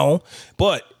won now,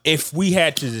 but if we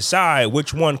had to decide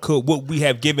which one would we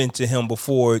have given to him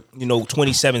before, you know,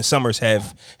 27 summers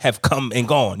have come and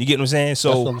gone. You get what I'm saying?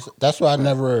 So that's why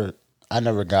I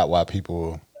never got why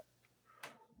people,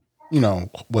 you know,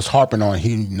 was harping on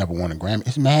he never won a Grammy.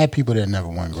 It's mad people that never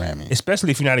won Grammy.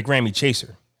 especially if you're not a Grammy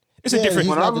chaser, it's a Yeah, different. He's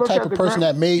When I not the look type at of the person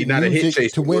that made He's not a hit music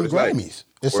chaser, to win what it's like. Grammys.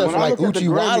 Except When for I like look at the Uchi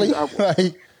Wally, Grammys,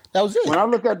 like that was it. When I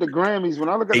look at the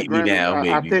Grammys, Hate me now, I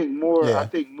maybe. think more. Yeah. I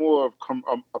think more of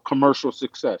a commercial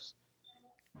success.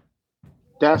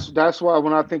 That's why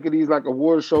when I think of these like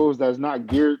award shows that's not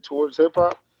geared towards hip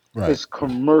hop, Right. it's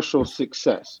commercial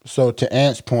success. So to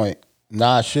Ant's point,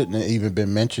 Nas shouldn't have even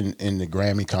been mentioned in the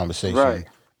Grammy conversation Right.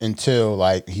 until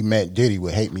like he met Diddy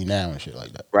with "Hate Me Now" and shit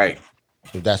like that. Right.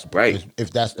 So that's Right.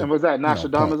 If that's the And was that you know,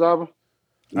 Nostradamus point. album?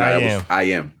 No, I that am. was I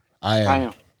am. I am. I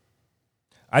am.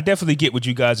 I definitely get what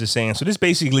you guys are saying. So this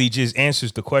basically just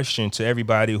answers the question to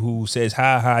everybody who says,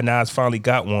 "Ha, Nas finally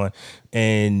got one,"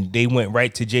 and they went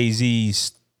right to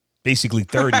Jay-Z's basically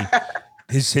 30,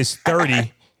 his 30. You know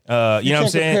what I'm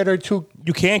can't saying? compare their two.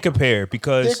 You can compare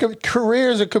because, Their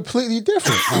careers are completely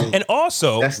different. Like, and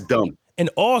also, That's dumb.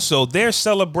 their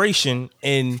celebration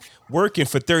and working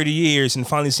for 30 years and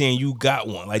finally saying you got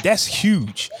one, like that's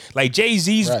huge. Like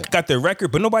Jay-Z's Right. got the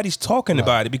record, but nobody's talking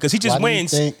about it because he just why do you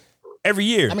wins think- every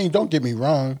year. I mean, don't get me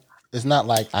wrong. It's not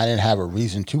like I didn't have a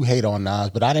reason to hate on Nas,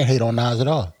 but I didn't hate on Nas at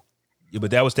all. Yeah,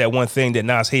 but that was that one thing that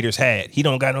Nas haters had. He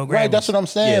don't got no Grammys. Right, that's what I'm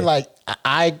saying. Yeah. Like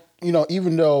I, you know,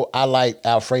 even though I like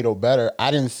Alfredo better, I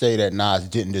didn't say that Nas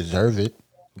didn't deserve it.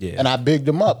 Yeah. And I bigged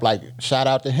him up. Like, shout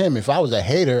out to him. If I was a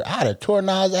hater, I'd have tore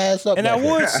Nas' ass up. And I that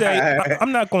day. would say,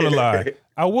 I'm not going to lie.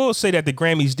 I will say that the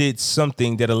Grammys did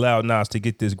something that allowed Nas to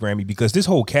get this Grammy because this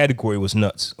whole category was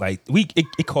nuts. Like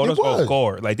it caught It us off was.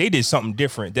 guard. Like they did something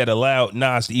different that allowed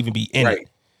Nas to even be in Right. it.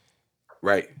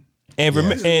 Right. And,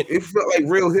 and It felt like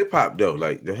real hip hop though.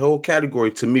 Like the whole category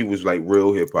to me was like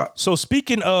real hip hop. so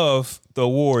speaking of the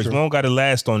awards, we don't got to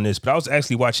last on this, but I was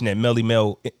actually watching that Melly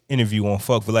Mel interview on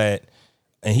Fuck Vlad,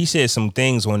 and he said some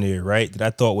things on there, right, that I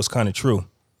thought was kind of true.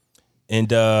 And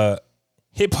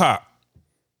hip hop,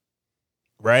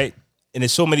 right? And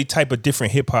there's so many type of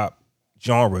different hip hop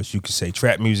genres, you could say,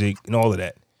 trap music and all of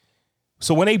that.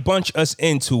 So when they bunch us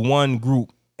into one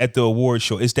group at the award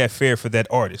show, is that fair for that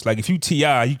artist? Like if you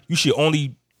T.I., you should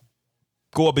only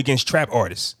go up against trap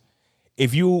artists.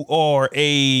 If you are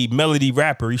a melody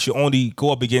rapper, you should only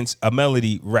go up against a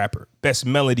melody rapper. Best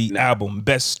melody album,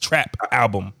 best trap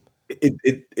album.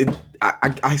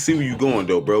 I see where you're going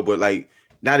though, bro. But like,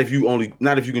 not if you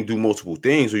can do multiple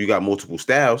things or you got multiple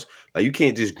styles. Like you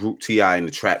can't just group T.I. in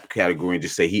the trap category and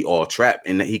just say he all trap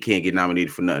and that he can't get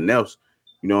nominated for nothing else.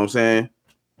 You know what I'm saying?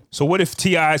 So what if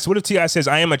T.I. says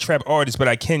I am a trap artist, but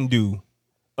I can do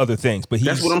other things? But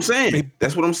That's what I'm saying.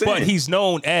 That's what I'm saying. But he's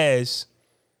known as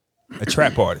a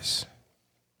trap artist.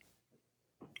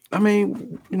 I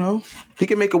mean, you know, he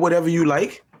can make it whatever you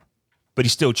like. But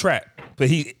he's still trap. But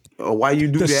Or why you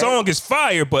do the that? song is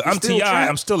fire, but I'm Still T.I. trap.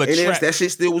 I'm still a And trap. that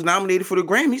shit still was nominated for the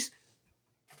Grammys.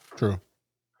 True.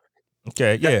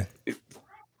 Okay, yeah.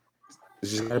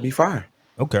 It's just gotta be fire.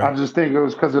 Okay. I just think it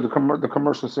was because of the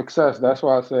commercial success. That's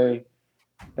why I say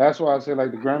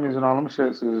like the Grammys and all them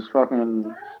shits is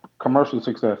fucking commercial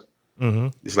success.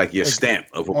 It's like your stamp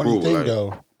of Only approval. thing Like,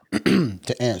 though,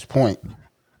 to Ant's point,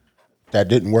 that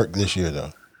didn't work this year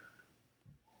though.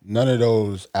 None of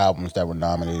those albums that were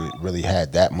nominated really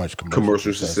had that much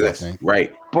commercial I success, think.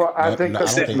 right? But I No, think no, I don't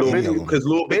Except think any of them. because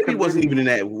Lil Baby wasn't even in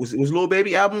that. Was Lil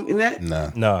Baby album in that?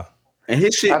 Nah. Nah. And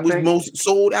his shit I was think- most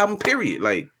sold album. Period.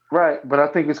 Like right, but I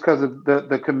think it's because of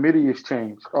the committee has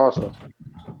changed. Also,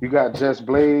 you got Just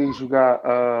Blaze, you got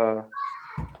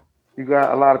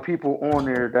a lot of people on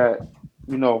there that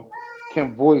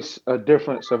can voice a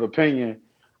difference of opinion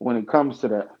when it comes to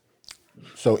that.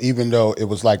 So even though it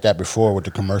was like that before with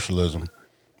the commercialism,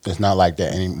 it's not like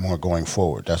that anymore going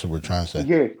forward. That's what we're trying to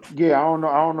say. Yeah. I don't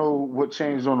know what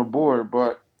changed on the board,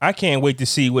 but I can't wait to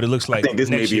see what it looks like I think this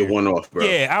may next be year. a one-off, bro.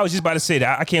 Yeah, I was just about to say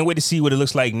that. I can't wait to see what it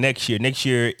looks like next year. Next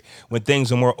year, when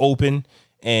things are more open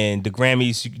and the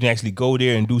Grammys, you can actually go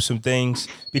there and do some things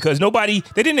because they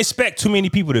didn't expect too many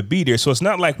people to be there. So it's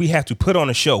not like we have to put on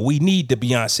a show. We need the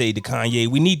Beyonce, the Kanye.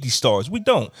 We need these stars. We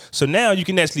don't. So now you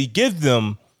can actually give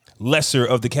them lesser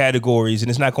of the categories and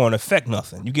it's not going to affect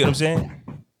nothing. You get what I'm saying?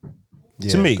 Yeah,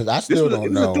 To me. because I still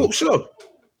don't know. It was a dope show.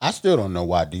 I still don't know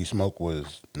why D Smoke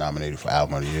was nominated for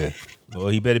Album of the Year. Well,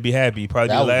 he better be happy. He probably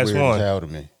That be the was last weird as one. hell to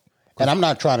me. And I'm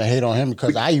not trying to hate on him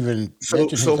because I even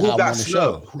mentioned his So who album got on the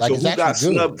show. snubbed? Like, So it's who actually got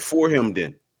good. snubbed for him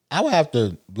then? I would have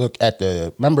to look at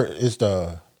it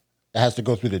has to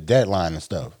go through the deadline and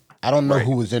stuff. I don't know Right.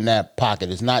 who was in that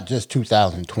pocket. It's not just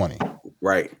 2020.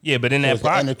 Right. Yeah, but in It that was the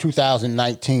end pocket, of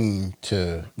 2019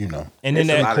 to, and in It's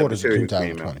a lot that of quarters of material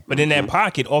came 2020. out. but in that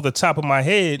pocket, off the top of my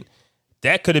head,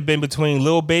 that could have been between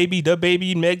Lil Baby, Da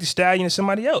Baby, Meg Thee Stallion, and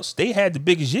somebody else. They had the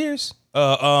biggest years.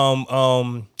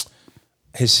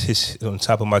 His on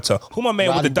top of my tongue. Who my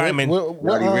man with the diamond?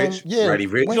 Roddy Ricch? Yeah, Roddy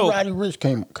Ricch? when No. Roddy Ricch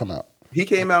come out. He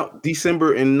came out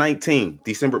December in 19.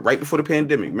 December, right before the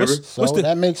pandemic. Remember? So What's the-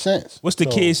 that makes sense. What's the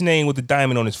So, kid's name with the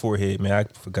diamond on his forehead, man? I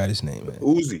forgot his name, man.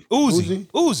 Uzi.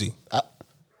 Uzi.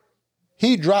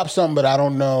 He dropped something, but I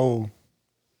don't know.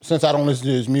 Since I don't listen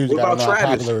to his music, What I don't know about how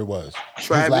Travis? popular it was. His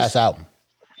Travis? last album.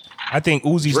 I think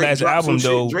Uzi's Drake last dropped album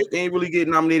some though. shit. Drake ain't really get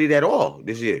nominated at all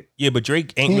this year. Yeah, but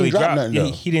Drake ain't He really ain't dropped dropped. nothing, Yeah,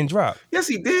 though. he didn't drop. Yes,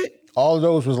 he did. All of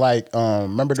those was like,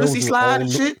 remember those? Does he was slide and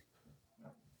old- shit?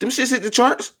 Them shits hit the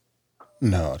charts.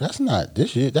 No, that's not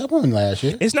this year. That wasn't last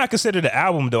year. It's not considered an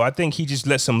album though. I think he just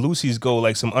let some Lucy's go,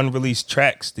 like some unreleased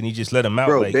tracks. Then he just let them out.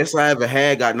 Bro, like, Best I Ever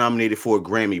Had got nominated for a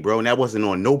Grammy, bro, and that wasn't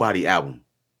on nobody album.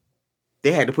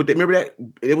 They had to put that. Remember that?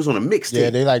 It was on a mixtape. Yeah,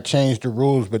 they like changed the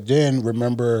rules, but then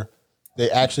remember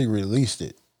they actually released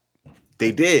it.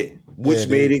 They did, which Yeah,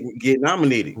 made it get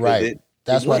nominated. 'cause Right.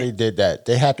 That's it why went. they did that.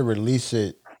 They had to release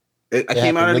it. It They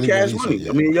came had out to of the really Cash release Money. it, yeah.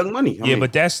 I mean, Young Money. I yeah, mean,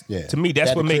 but that's Yeah. to me. They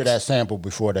That's had what to clear makes that sample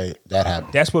before that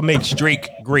happened. that's what makes Drake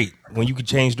great when you can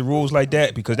change the rules like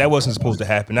that because that wasn't supposed to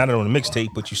happen. Not on a mixtape,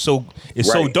 but it's so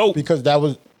Right. dope. Because that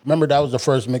was the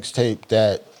first mixtape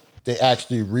that they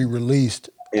actually re-released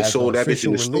And as sold an that bitch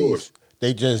in official the release. stores.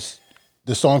 They just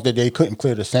the songs that they couldn't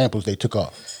clear the samples they took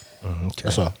off. Okay.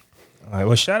 That's all. All right.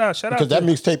 Well, shout out. Because that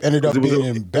mixtape ended up It was being a-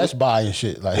 in Best Buy and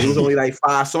shit. Like it was only like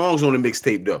 5 songs on the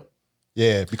mixtape though.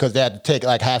 yeah, because they had to take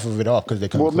like half of it off because they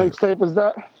couldn't. What clear it. mixtape is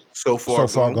that? So far,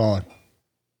 So far gone.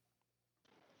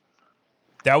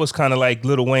 that was kind of like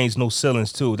Lil Wayne's No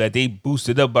Ceilings too. That they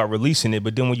boosted up by releasing it,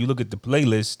 but then when you look at the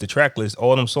playlist, the track list,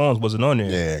 all them songs wasn't on there.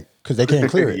 Yeah, because they can't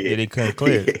clear it. Yeah, they couldn't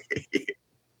clear it.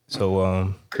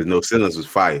 So Because No Ceilings was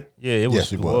fire. yeah, it was.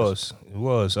 Yes, it was. It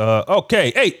was.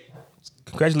 Okay, hey,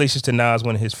 congratulations to Nas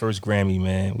winning his first Grammy,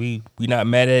 man. We not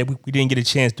mad at it. We didn't get a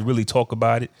chance to really talk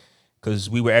about it because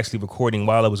we were actually recording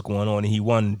while it was going on, and he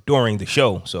won during the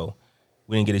show, so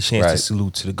we didn't get a chance to Right.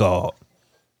 salute to the God.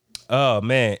 Oh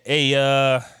man, hey,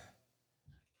 the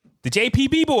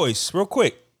JPB boys, real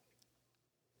quick.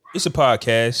 It's a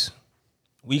podcast.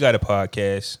 We got a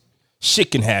podcast.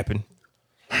 Shit can happen.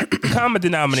 The common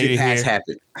denominator Shit has here.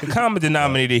 happened. The common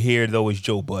denominator here, though, is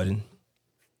Joe Budden.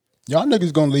 Y'all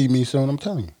niggas gonna leave me soon. I'm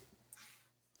telling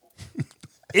you.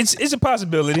 It's a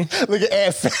possibility. Look at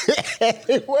Ed.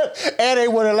 Ed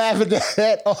ain't want to laugh at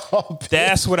that. Oh,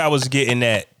 That's what I was getting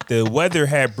at. The weather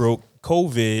had broke.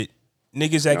 COVID.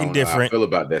 Niggas I acting don't know how I different. feel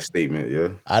about that statement, yeah.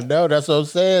 I know. That's what I'm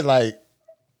saying. Like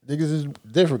niggas is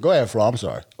different. Go ahead, Flo. I'm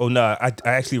sorry. Oh no, I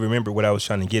actually remember what I was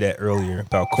trying to get at earlier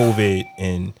about COVID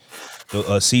and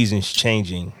the seasons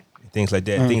changing, things like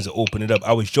that. Things are opening up.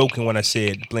 I was joking when I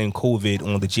said blame COVID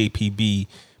on the JPB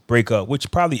breakup, which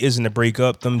probably isn't a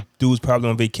breakup. Them dudes probably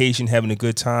on vacation having a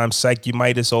good time. Psych you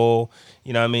might us all.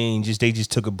 You know what I mean? They just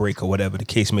took a break or whatever the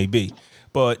case may be.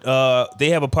 But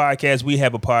they have a podcast. We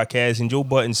have a podcast, and Joe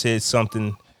Budden said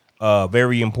something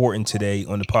very important today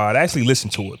on the pod. I actually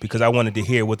listened to it because I wanted to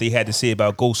hear what they had to say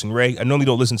about Ghost and Ray. I normally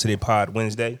don't listen to their pod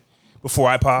Wednesday before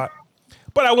I pod,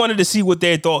 but I wanted to see what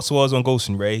their thoughts was on Ghost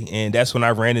and Ray, and that's when I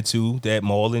ran into that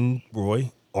Maul and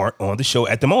Roy aren't on the show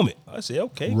at the moment. I said,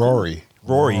 okay, Rory.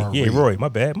 Rory. Yeah, Roy. My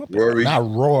bad. Rory. Not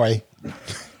Roy.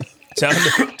 Tell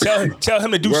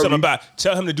him to do something about it.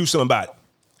 Tell him to do something about it.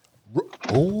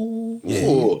 Oh,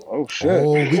 Ooh. Oh shit!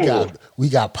 oh, we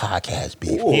got podcast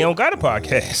beef. He don't got a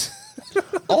podcast.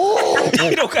 Oh,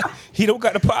 he don't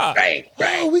got a pod.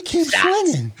 oh, we keep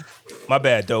swinging. My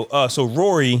bad though. So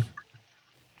Rory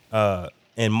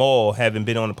and Maul haven't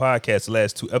been on the podcast the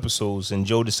last 2 episodes, and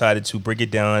Joe decided to break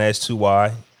it down as to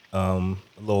why a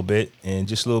little bit and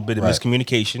just a little bit of Right.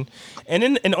 miscommunication.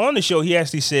 And on the show, he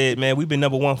actually said, "Man, we've been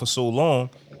number one for so long.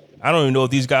 I don't even know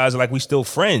if these guys are like we still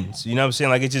friends. You know what I'm saying?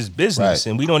 Like it's just business,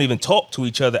 Right. and we don't even talk to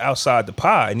each other outside the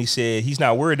pod. And he said he's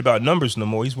not worried about numbers no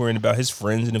more. He's worried about his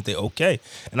friends and if they're okay.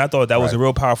 And I thought that was a Right.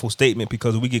 real powerful statement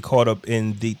because we get caught up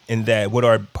in that what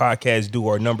our podcasts do,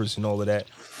 our numbers and all of that,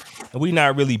 and we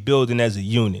not really building as a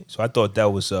unit. So I thought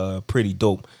that was pretty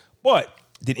dope. But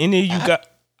did any of you got?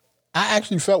 I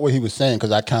actually felt what he was saying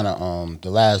because I kind of the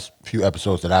last few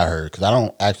episodes that I heard, because I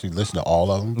don't actually listen to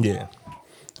all of them. Yeah.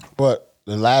 But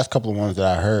the last couple of ones that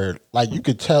I heard, like you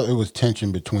could tell it was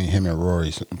tension between him and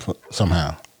Rory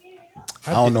somehow.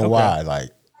 I don't know why. Like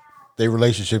their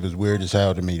relationship is weird as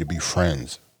hell to me to be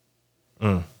friends.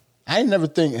 I didn't never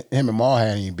think him and Maul had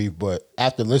any beef, but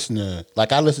after listening,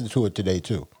 like I listened to it today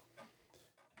too.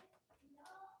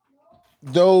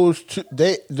 Those two,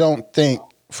 they don't think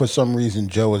for some reason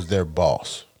Joe is their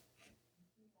boss.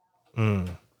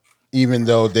 Even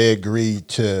though they agreed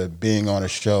to being on a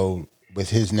show with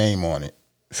his name on it,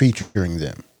 featuring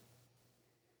them.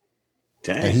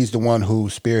 Dang. And he's the one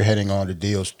who's spearheading all the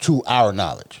deals to our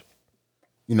knowledge,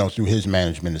 you know, through his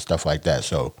management and stuff like that.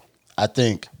 So I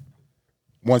think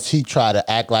once he tried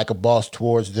to act like a boss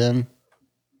towards them,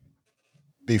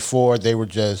 before they were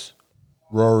just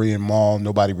Rory and Maul,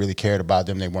 nobody really cared about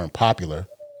them. They weren't popular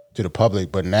to the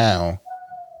public. But now,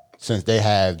 since they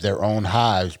have their own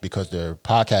hives because their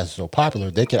podcast is so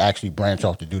popular, they can actually branch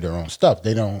off to do their own stuff.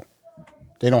 They don't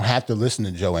have to listen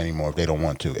to Joe anymore if they don't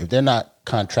want to. If they're not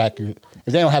contracted,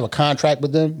 if they don't have a contract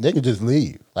with them, they can just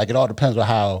leave. Like it all depends on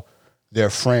how their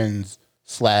friends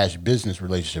 / business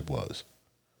relationship was.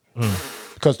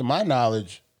 Because to my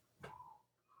knowledge,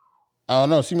 I don't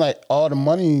know, it seemed like all the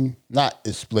money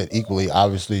is split equally.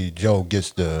 Obviously, Joe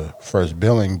gets the first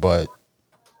billing, but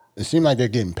it seemed like they're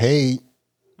getting paid.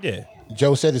 Yeah.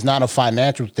 Joe said it's not a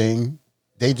financial thing.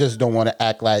 They just don't want to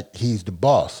act like he's the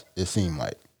boss, it seemed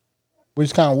like. Which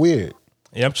is kind of weird.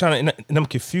 Yeah, and I'm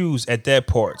confused at that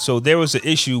part. So there was an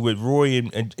issue with Rory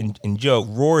and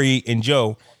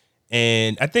Joe,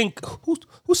 and I think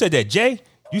who said that? Jay,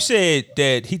 you said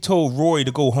that he told Rory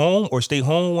to go home or stay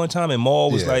home one time, and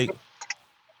Maul was like,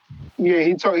 yeah,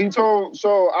 he told.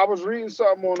 So I was reading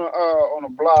something on a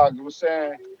blog. It was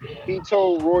saying he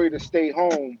told Rory to stay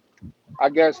home. I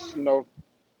guess to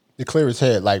clear his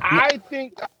head. Like I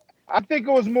think it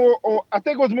was more.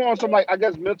 On some I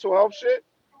guess mental health shit.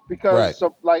 Because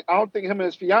I don't think him and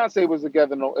his fiance was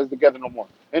together no more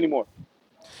anymore.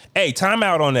 Hey, time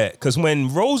out on that. Because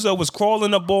when Rosa was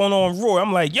crawling up on Roy,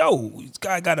 I'm like, yo, this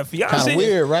guy got a fiance. Kind of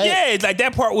weird, right? Yeah, like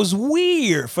that part was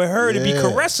weird for her to be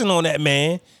caressing on that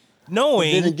man,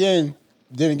 knowing. Then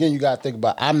again, you gotta think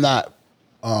about I'm not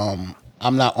on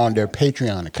their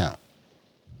Patreon account.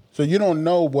 So you don't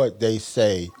know what they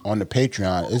say on the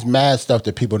Patreon. It's mad stuff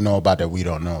that people know about that we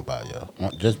don't know about, yo.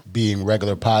 Just being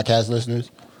regular podcast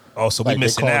listeners. Oh, so we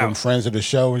missing they call out. them friends of the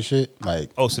show and shit. Like,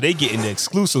 oh, so they getting the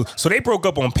exclusive. So they broke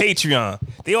up on Patreon.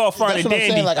 They all fine and dandy.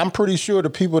 I'm saying. Like, I'm pretty sure the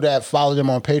people that follow them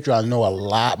on Patreon know a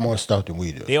lot more stuff than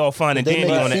we do. They all fine and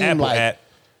dandy on the Apple app.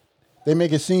 They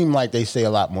make it seem like they say a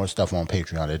lot more stuff on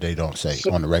Patreon that they don't say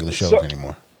on the regular shows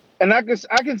anymore. And I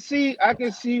can see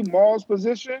Maul's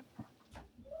position,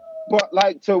 but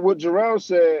like to what Jarrell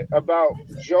said about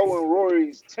Joe and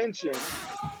Rory's tension.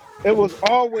 It was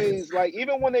always like,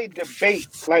 even when they debate,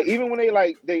 like even when they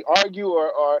argue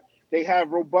or they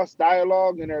have robust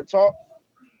dialogue in their talk,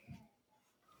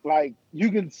 like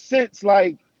you can sense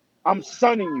like I'm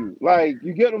sunning you. Like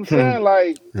you get what I'm saying?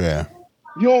 Like you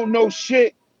don't know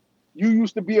shit. You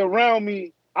used to be around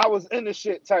me. I was in the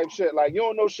shit type shit. Like you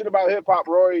don't know shit about hip hop,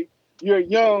 Rory. You're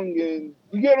young and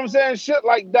you get what I'm saying? Shit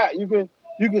like that. You can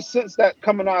sense that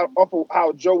coming out off of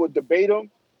how Joe would debate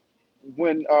him.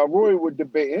 When Rory would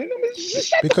debate him,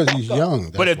 because he's young.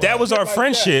 But if that was our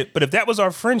friendship,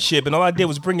 and all I did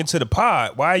was bring it to the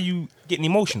pod, why are you getting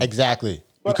emotional? Exactly.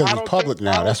 Because it's public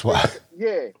now. That's why.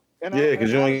 Yeah.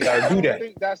 Because you ain't got to do that. I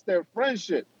think that's their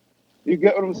friendship. You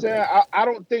get what I'm saying? I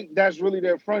don't think that's really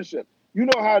their friendship. You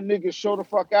know how niggas show the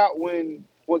fuck out when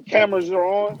cameras are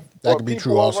on? That could be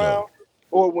true also.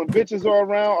 Or when bitches are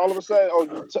around, all of a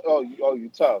sudden,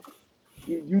 you tough.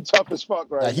 You tough as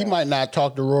fuck right now. He might not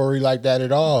talk to Rory like that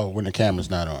at all when the camera's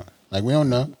not on. Like, we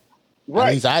don't know. Right.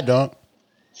 At least I don't.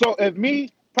 So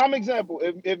prime example,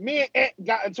 if me and Ant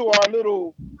got into our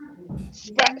little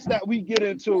spats that we get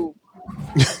into,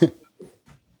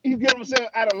 you get what I'm saying,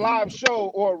 at a live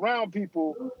show or around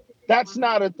people, that's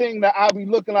not a thing that I'll be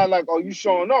looking at like, oh, you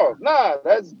showing off. Nah,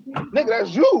 that's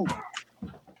you.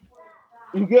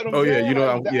 You get what I'm saying? You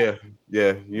know,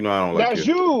 Yeah, you know I don't like it. That's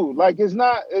you. Like it's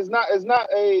not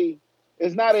a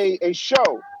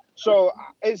show. So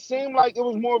it seemed like it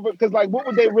was more of a, because like what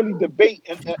would they really debate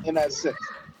in that sense?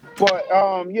 But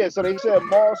yeah, so they said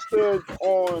Maul stood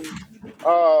on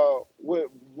with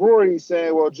Rory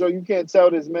saying, "Well, Joe, you can't tell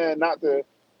this man not to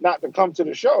come to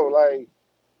the show. Like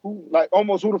who, like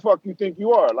almost who the fuck you think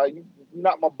you are? Like you're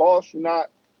not my boss. You're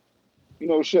not,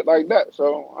 shit like that."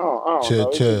 So I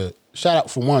don't know. Shout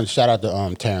out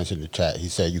to Terrence in the chat. He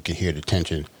said you can hear the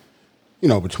tension,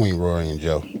 between Rory and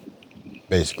Joe.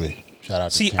 Basically, shout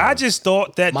out. See, to Terrence. I just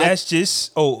thought that's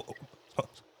just. Oh,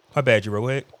 my bad, Jerome. Go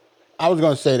ahead. I was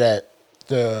going to say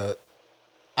that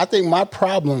I think my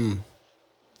problem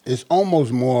is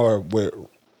almost more with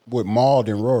Maul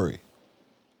than Rory.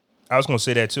 I was going to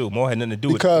say that too. Maul had nothing to do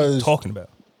with what he's talking about.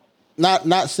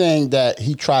 Not saying that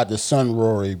he tried to sun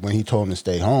Rory when he told him to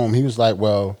stay home. He was like,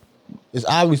 well, there's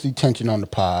obviously tension on the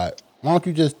pod. Why don't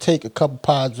you just take a couple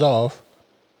pods off,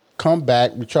 come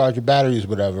back, recharge your batteries,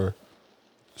 whatever.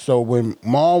 So when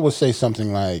Maul would say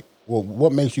something like, well,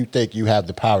 what makes you think you have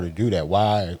the power to do that?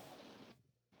 Why?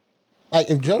 Like,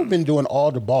 if Joe been doing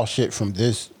all the boss shit from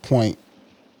this point,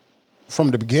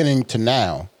 from the beginning to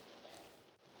now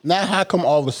how come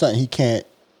all of a sudden he can't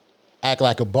act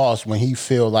like a boss when he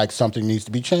feel like something needs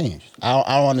to be changed? I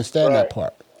don't understand that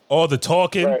part. All the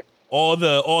talking, all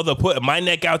the putting my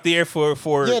neck out there for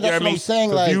yeah, that's what I'm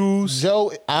saying. Like, views.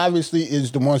 Joe obviously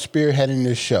is the one spearheading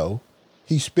this show.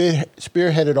 He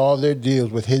spearheaded all their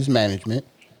deals with his management.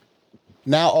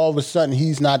 Now all of a sudden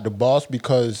he's not the boss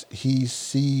because he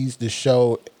sees the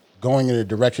show going in a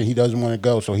direction he doesn't want to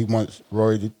go. So he wants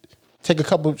Rory to take a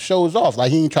couple of shows off.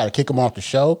 Like, he didn't try to kick him off the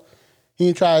show. He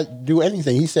didn't try to do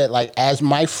anything. He said, like, as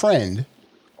my friend,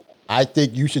 I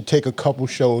think you should take a couple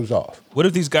shows off. What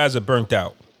if these guys are burnt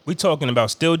out? We talking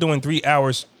about still doing 3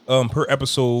 hours per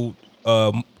episode,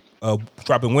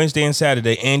 dropping Wednesday and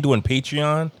Saturday, and doing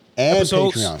Patreon and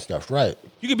episodes. Patreon stuff, right?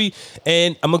 You could be,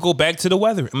 and I'm gonna go back to the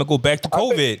weather. I'm gonna go back to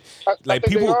COVID. I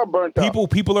think they are burnt out.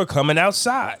 People are coming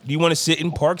outside. You want to sit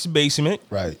in Park's basement,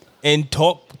 right, and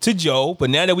talk to Joe.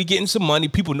 But now that we getting some money,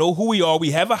 people know who we are.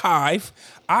 We have a hive.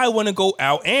 I want to go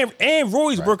out, and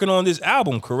Roy's working on this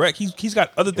album. Correct? He's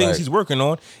got other things he's working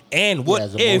on. And what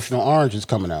if Emotional Orange is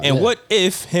coming out? And what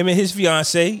if him and his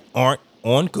fiance aren't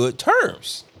on good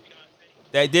terms?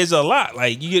 That there's a lot.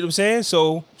 Like, you get what I'm saying?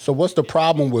 So what's the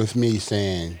problem with me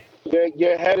saying?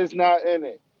 Your head is not in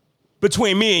it.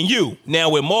 Between me and you.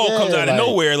 Now when Maul comes out of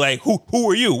nowhere, like, who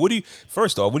are you?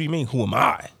 First off, what do you mean, who am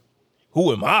I?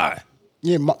 Who am I?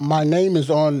 Yeah, my name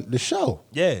is on the show.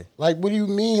 Yeah. Like, what do you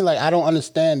mean? Like, I don't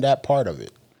understand that part of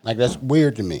it. Like, that's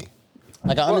weird to me.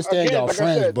 Like, I understand y'all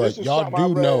friends, but y'all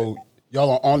do know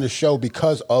y'all are on the show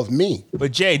because of me.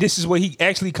 But Jay, this is what he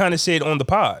actually kind of said on the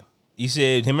pod. He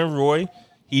said him and Roy,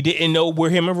 he didn't know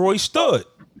where him and Roy stood.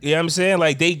 You know what I'm saying?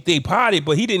 Like, they potted,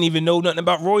 but he didn't even know nothing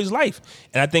about Roy's life.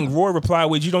 And I think Roy replied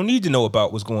with, you don't need to know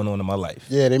about what's going on in my life.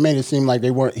 Yeah, they made it seem like they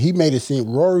weren't.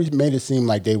 Rory made it seem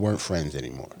like they weren't friends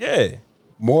anymore. Yeah.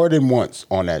 More than once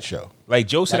on that show. Like,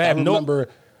 Joe said, I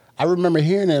remember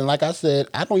hearing it, and like I said,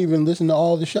 I don't even listen to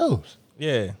all the shows.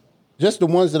 Yeah. Just the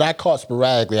ones that I caught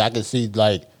sporadically, I could see,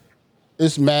 like,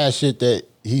 it's mad shit that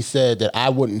he said that I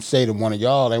wouldn't say to one of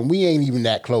y'all, and we ain't even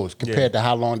that close compared to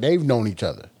how long they've known each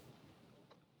other.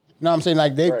 You know what I'm saying?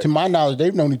 Like, to my knowledge,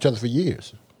 they've known each other for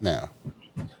years now.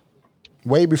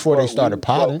 Way before they started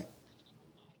potting.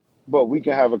 But we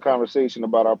can have a conversation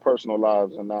about our personal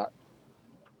lives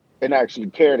and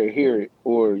actually care to hear it,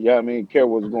 or care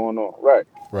what's going on. Right.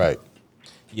 Right.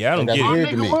 Yeah, I don't get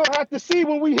it. We'll have to see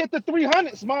when we hit the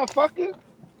 300s, motherfucker.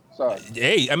 Sorry.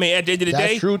 Hey, I mean, at the end of the day,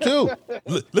 that's true too.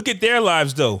 Look at their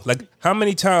lives though. Like, how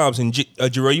many times, and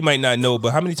Jerome, you might not know,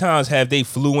 but how many times have they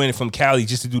flew in from Cali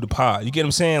just to do the pod? You get what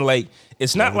I'm saying? Like,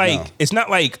 it's not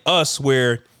like us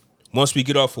where once we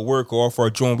get off for work or off our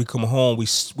joint, we come home,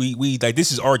 we like,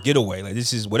 this is our getaway. Like,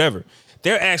 this is whatever.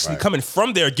 They're actually coming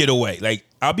from their getaway. Like,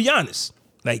 I'll be honest.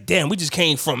 Like, damn, we just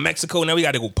came from Mexico. Now we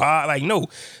got to go pod. Like, no,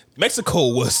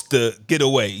 Mexico was the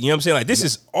getaway. You know what I'm saying? Like, this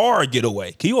is our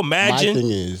getaway. Can you imagine?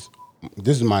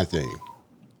 This is my thing.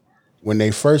 When they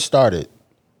first started,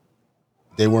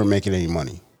 they weren't making any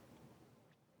money.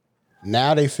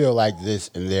 Now they feel like this,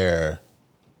 and they're,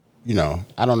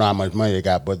 I don't know how much money they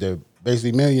got, but they're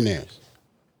basically millionaires.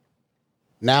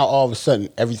 Now all of a sudden,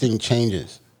 everything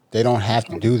changes. They don't have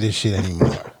to do this shit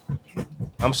anymore.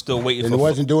 I'm still waiting and for... they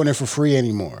wasn't doing it for free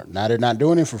anymore. Now they're not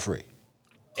doing it for free.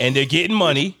 And they're getting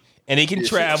money, and they can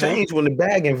travel. Change when the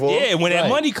bag involved. Yeah, when that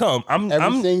money come.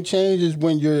 Everything changes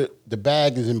when the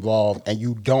bag is involved, and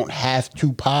you don't have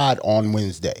to pod on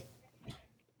Wednesday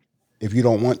if you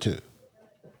don't want to.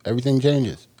 Everything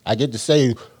changes. I get to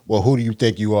say, well, who do you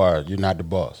think you are? You're not the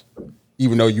boss.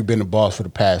 even though you've been the boss for the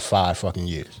past 5 fucking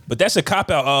years. But that's a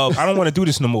cop out of I don't want to do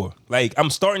this no more. Like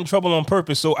I'm starting trouble on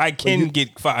purpose so I can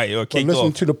get fired or kicked listen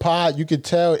off. to the pod, you could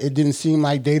tell it didn't seem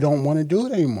like they don't want to do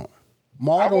it anymore.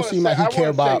 Maul don't seem like he care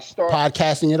about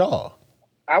podcasting at all.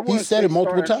 He said it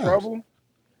multiple times.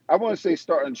 I wouldn't say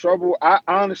starting trouble. I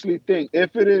honestly think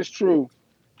if it is true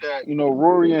that, you know,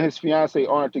 Rory and his fiance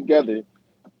aren't together,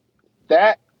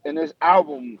 that and this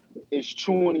album is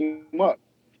chewing him up.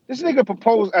 This nigga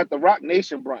proposed at the Rock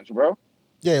Nation brunch, bro.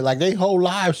 Yeah, like their whole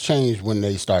lives changed when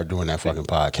they started doing that fucking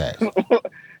podcast.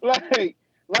 like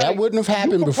that wouldn't have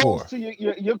happened before. To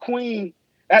your queen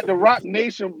at the Rock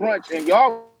Nation brunch, and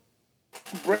y'all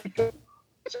break up.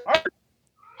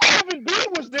 Marvin B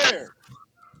was there.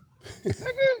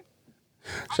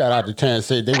 Shout out to Terrence.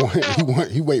 Said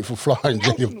he wait for Florida and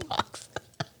Jay to box.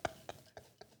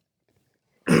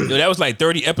 Yo, that was like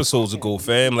 30 episodes ago,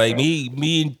 fam. Like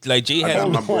me, like Jay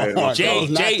hasn't.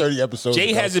 Jay 30 episodes.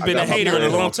 Jay ago. hasn't been a hater in a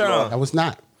long time. That was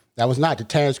not to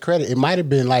Terrence credit. It might have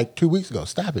been like 2 weeks ago.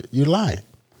 Stop it. You're lying.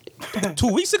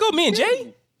 2 weeks ago, me and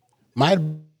Jay? Might have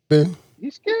been.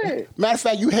 He's scared. Matter of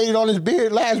fact, you hated on his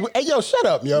beard last week. Hey, yo, shut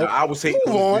up, yo. No, I was hating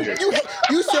on his beard.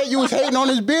 You said you was hating on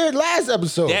his beard last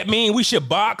episode. That mean we should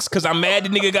box because I'm mad the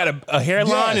nigga got a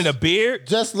hairline and a beard?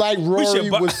 Just like Rory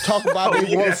was talking about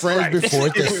they weren't friends before.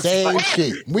 It's the same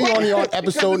shit. We only on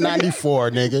episode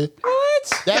 94, nigga.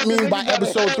 What? That means by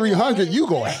episode 300, you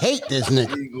gonna hate this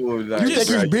nigga. You think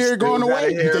his beard going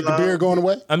away? You think the beard going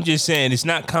away? I'm just saying it's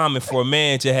not common for a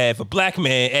man to have, a black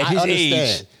man at his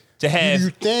age, to have.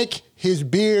 You think his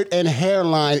beard and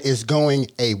hairline is going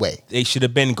away? They should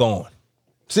have been gone.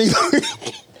 See,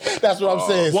 that's what I'm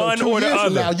saying. One so 2 or the years other.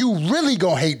 From now, you really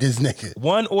gonna hate this nigga.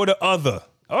 One or the other.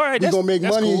 All right, we gonna make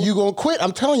money cool. and you gonna quit.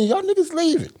 I'm telling you, y'all niggas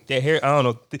leaving. Their hair, I don't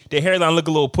know. Their hairline look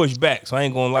a little pushed back, so I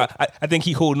ain't gonna lie. I think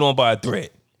he holding on by a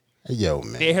thread. Hey, yo,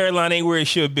 man. Their hairline ain't where it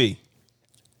should be.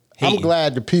 I'm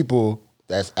glad the people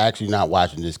that's actually not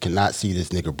watching this cannot see this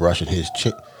nigga brushing his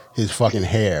fucking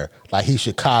hair like he's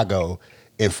Chicago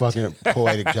in fucking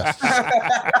Poetic Justice.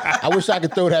 I wish I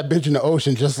could throw that bitch in the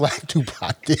ocean just like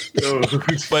Tupac did.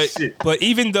 But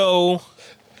even though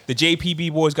the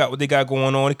JPB boys got what they got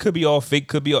going on, it could be all fake.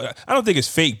 Could be all, I don't think it's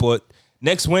fake, but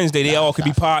next Wednesday they all could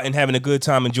be potting, having a good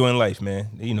time, enjoying life, man.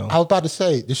 You know. I was about to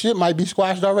say the shit might be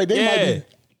squashed already. They might be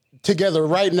together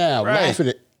right now,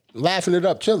 laughing it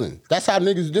up, chilling. That's how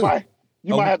niggas do.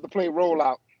 You might have to play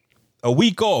rollout. A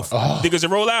week off. Niggas a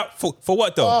roll out for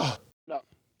what though?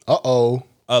 No.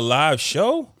 A live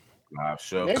show? Live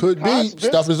show. Maybe Could be.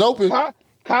 Stuff is open.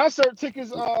 Concert tickets.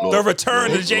 The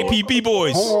return of the JPB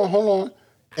boys. Hold on.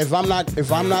 If I'm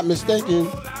not mistaken,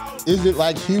 is it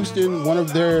like Houston one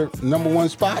of their number one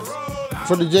spots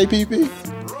for the JPB?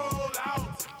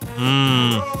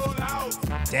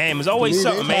 Damn, it's always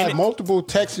something, man. Had multiple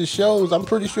Texas shows. I'm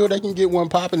pretty sure they can get one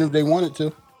popping if they wanted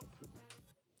to.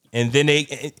 And then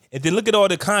look at all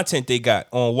the content they got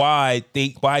on why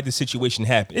the situation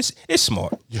happened. It's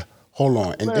smart. Yeah. Hold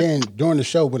on. And then during the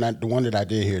show, the one that I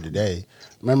did here today,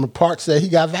 remember Park said he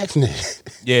got vaccinated.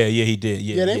 Yeah, he did.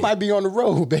 Yeah, they might be on the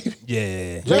road, baby.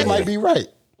 Yeah. Jay might be right.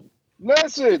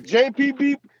 Listen,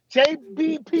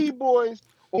 JBP boys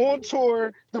on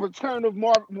tour, the return of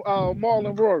Marl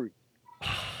and Rory.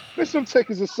 Bitch, some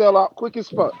tickets will sell out quick as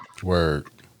fuck. Word.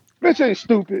 Bitch ain't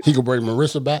stupid. He could bring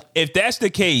Marissa back. If that's the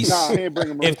case, he ain't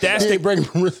bringing Marissa.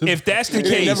 If that's the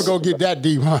case, never gonna get that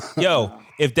deep, huh? Yo,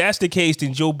 if that's the case,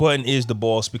 then Joe Budden is the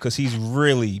boss because he's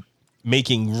really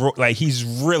making what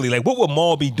would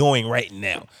Maul be doing right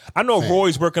now? I know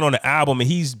Roy's working on the album and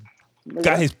he's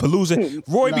got his Palooza.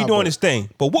 Roy be doing his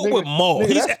thing, but what would Maul?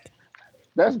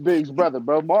 That's Big's brother,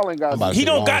 bro. Maul ain't got. He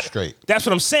don't got. Straight. That's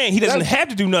what I'm saying. He doesn't have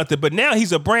to do nothing, but now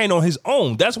he's a brand on his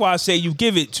own. That's why I say you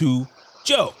give it to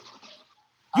Joe.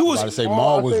 I was about to say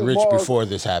Maul was rich before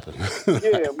this happened.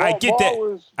 I get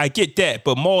that,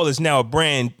 but Maul is now a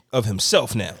brand of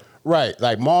himself now. Right,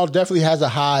 like Maul definitely has a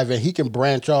hive, and he can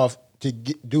branch off to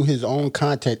do his own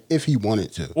content if he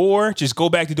wanted to, or just go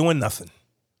back to doing nothing,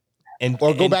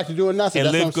 go back to doing nothing.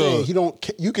 And that's live what I'm good.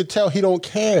 saying. You could tell he don't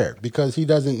care because he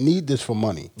doesn't need this for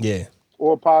money. Yeah,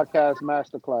 or podcast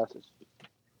masterclasses.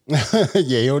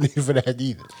 Yeah, you don't need it for that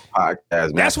either.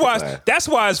 That's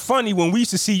why it's funny when we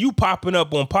used to see you popping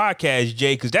up on podcasts,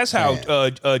 Jay, because that's how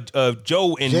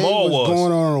Joe and Jay Maul was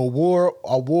going on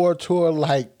a war tour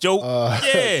like Joe.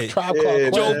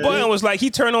 Joe Budden was like he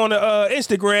turned on the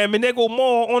Instagram and they go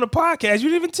Maul on the podcast. You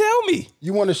didn't even tell me.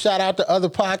 You want to shout out the other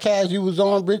podcast you was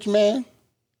on, Rich Man?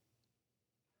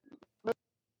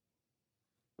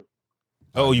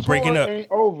 Oh, you breaking up? Ain't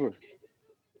over.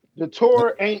 The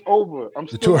tour ain't over. I'm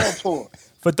still on tour.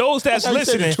 For those that's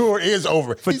listening, the tour is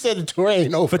over. He said the tour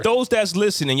ain't over. For those that's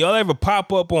listening, y'all ever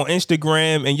pop up on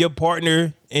Instagram and your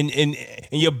partner in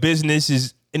your business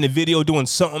is in the video doing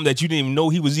something that you didn't even know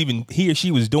he or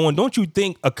she was doing? Don't you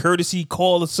think a courtesy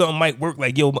call or something might work?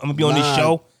 Like, yo, I'm gonna be on this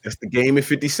show. That's the Game and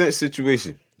 50 Cent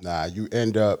situation. Nah, you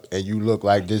end up and you look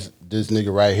like this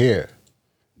nigga right here.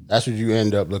 That's what you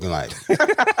end up looking like.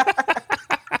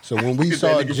 So when we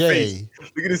saw Jay,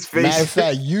 look at his face. Matter of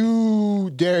fact,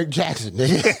 you Derek Jackson,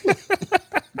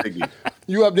 nigga.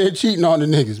 You up there cheating on the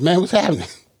niggas, man. What's happening?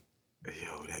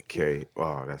 Yo, that Kerry.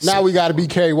 Wow, that's now we got to be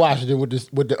Kerry Washington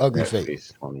with the ugly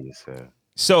face. Funny as hell.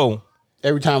 So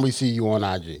every time we see you on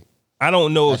IG, I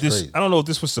don't know if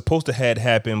this was supposed to had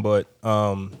happened, but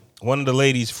one of the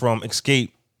ladies from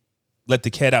Escape let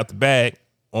the cat out the bag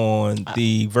on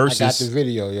the Versus. I got the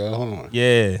video, yo. Hold on.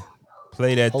 Yeah,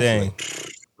 play that thing.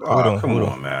 Hold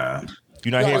on, man. You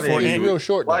not here for it? Real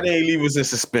short. Why they leave us in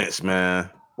suspense, man?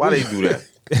 Why they do that?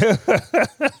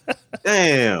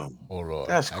 Damn. Oh, Lord.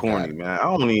 That's corny, man. I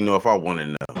don't even know if I want to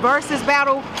know. Versus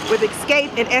battle with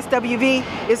Escape and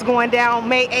SWV is going down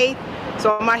May 8th.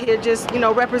 So I'm out here just,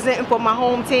 representing for my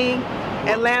home team,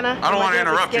 Atlanta. I don't want to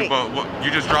interrupt you, but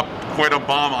you just dropped quite a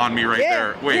bomb on me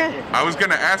there. Wait, I was going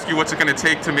to ask you what's it going to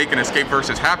take to make an Escape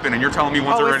Versus happen, and you're telling me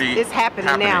one's already it's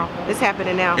happening now. It's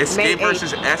happening now. Escape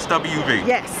Versus SWV.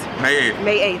 Yes. May 8th.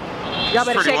 May 8th. Y'all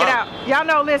better check it out. Y'all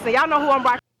know who I'm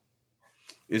rocking.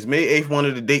 Is May 8th one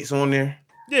of the dates on there?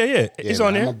 Yeah, it's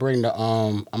on there. I'm gonna bring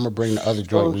the other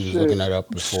joint we was looking that up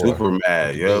before. Super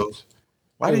mad, yo.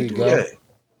 Why they do that?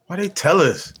 Why they tell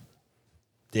us?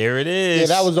 There it is. Yeah,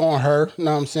 that was on her. You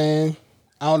know what I'm saying?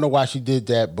 I don't know why she did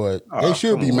that, but they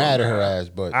should be mad at her ass.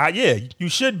 But yeah, you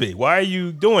should be. Why are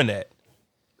you doing that?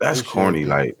 That's corny.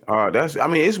 Like,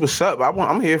 it's what's up.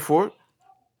 I'm here for it.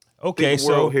 Okay,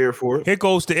 so here for it. Here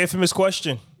goes the infamous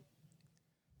question: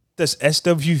 does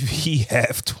SWV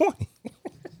have 20?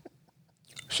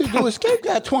 Shit, do Escape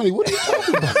got 20? What are you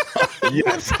talking about?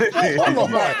 Yes.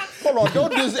 Hold on.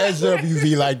 Don't just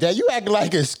SWV like that. You act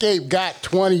like Escape got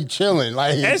 20 chilling.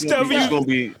 Like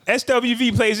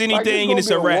SWV plays anything and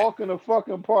it's a wrap. Walk in the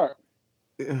fucking park.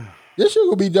 This shit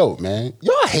gonna be dope, man.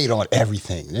 Y'all hate on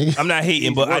everything, nigga. I'm not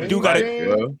hating, but I do got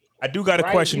a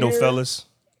question though, fellas.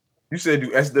 You said do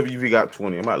SWV got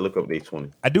 20? I might look up they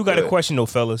 20. I do got a question though,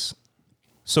 fellas.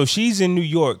 So she's in New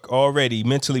York already,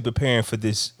 mentally preparing for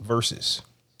this Versus.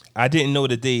 I didn't know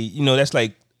that that's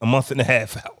like a month and a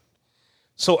half out.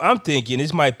 So I'm thinking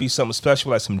this might be something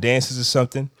special, like some dances or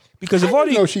something. Because how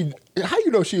you know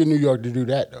she in New York to do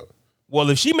that though? Well,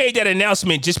 if she made that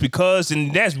announcement just because,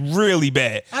 then that's really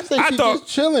bad. I think she's just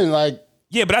chilling, like.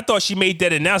 Yeah, but I thought she made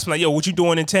that announcement like, "Yo, what you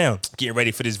doing in town? Getting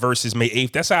ready for this Versus May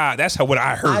 8th." That's how what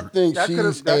I heard. I think that could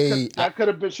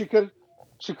have been she could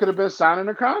have been signing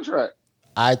a contract.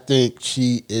 I think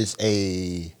she is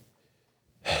a.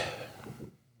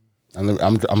 Let me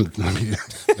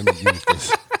use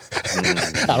this.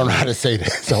 I don't know how to say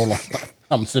this. Hold on.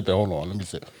 I'm sipping. Hold on. Let me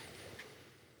sip.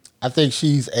 I think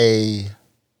she's a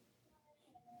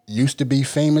used to be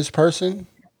famous person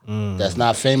that's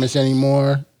not famous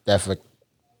anymore. That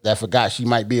forgot she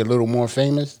might be a little more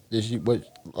famous than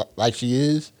like she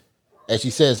is, and she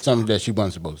says something that she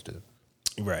wasn't supposed to.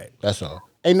 Right. That's all.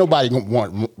 Ain't nobody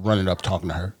running up talking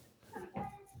to her.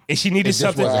 And she needed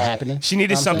something. Happening. She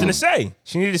needed something to say.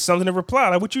 She needed something to reply.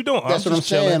 Like, what you doing? That's what I'm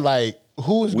saying. Like,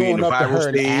 who is going up to her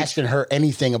and asking her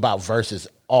anything about Versus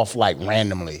off like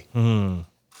randomly?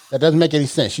 That doesn't make any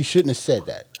sense. She shouldn't have said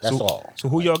that. That's all. So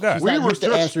who y'all got? We were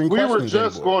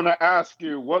just going to ask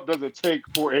you, what does it take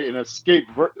for an Escape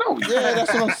Versus? No, yeah,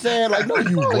 that's what I'm saying. Like, no,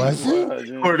 you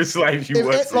wasn't. For this life, you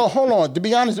wasn't. No, hold on. To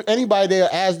be honest, if anybody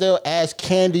they'll ask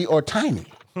Candy or Tiny.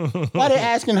 Why they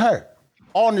asking her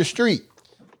on the street?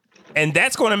 And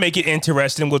that's going to make it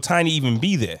interesting. Will Tiny even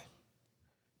be there?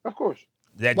 Of course.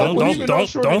 That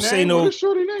don't say no.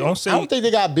 Don't say. I don't think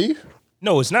they got beef.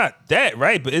 No, it's not that,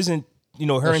 right? But isn't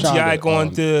her and T.I.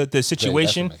 going through the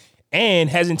situation? And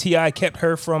hasn't T.I. kept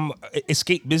her from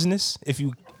Escape business? If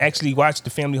you actually watch the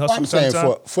Family Hustle, I'm saying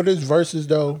for this Versus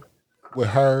though, with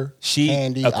her,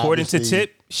 Candy, according to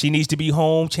Tip, she needs to be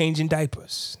home changing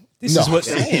diapers. That's what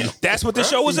the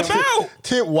show was about.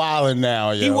 Tip wilding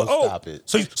now, yo. Stop it.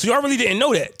 So y'all really didn't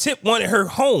know that. Tip wanted her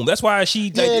home. That's why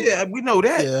she. Yeah, we know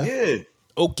that. Yeah.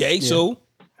 Okay, so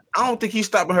I don't think he's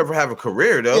stopping her from having a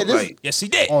career though. Yes, he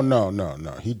did. Oh no,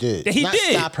 he did. Yeah, he Not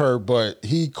did stop her, but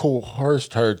he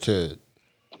coerced her to.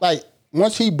 Like,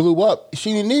 once he blew up,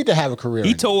 she didn't need to have a career.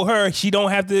 He told her she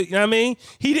don't have to, you know what I mean?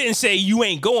 He didn't say you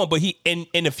ain't going, but he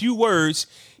in a few words,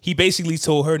 he basically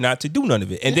told her not to do none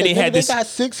of it. And then they had this. They got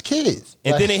 6 kids.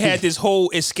 And then they had this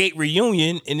whole Escape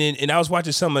reunion, and I was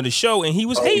watching some of the show, and he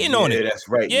was hating on it. Yeah, that's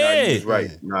right. Yeah, nah, he's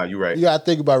right. Nah, you're right. You gotta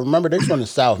think about. Remember, they from the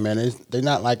South, man. They're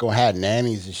not like gonna have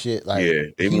nannies and shit. Like,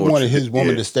 they he wanted his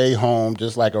woman to stay home,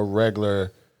 just like a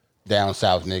regular down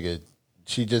south nigga.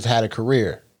 She just had a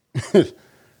career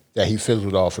that he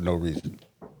fizzled off for no reason.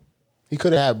 He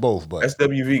could have had both, but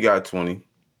SWV got 20.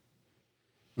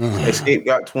 Escape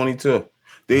got 22.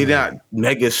 They not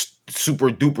mega super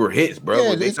duper hits, bro.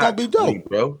 Yeah, it's gonna be dope,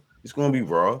 bro. It's gonna be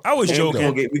raw. I was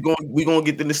joking. We gonna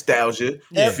get the nostalgia.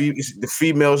 Yeah. The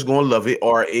females gonna love it.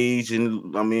 Our age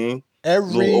and a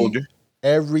little older.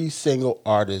 Every single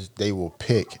artist they will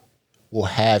pick will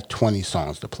have 20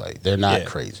 songs to play. They're not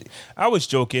crazy. I was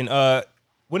joking.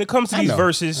 When it comes to these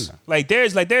verses, like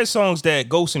there's songs that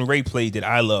Ghost and Ray played that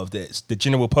I love that the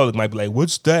general public might be like,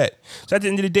 what's that? So at the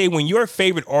end of the day, when your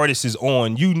favorite artist is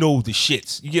on, you know the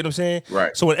shits. You get what I'm saying?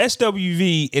 Right. So when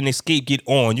SWV and Escape get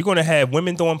on, you're gonna have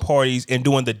women throwing parties and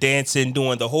doing the dancing,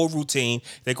 doing the whole routine.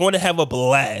 They're going to have a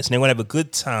blast and they're gonna have a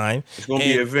good time. It's gonna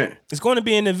be an event. It's going to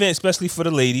be an event, especially for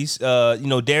the ladies.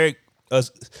 Derek. It's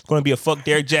going to be a fuck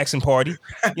Derek Jackson party.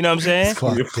 You know what I'm saying?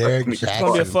 Fuck Derek Jackson. It's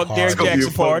going to be a fuck Derek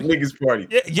Jackson party. Niggas party.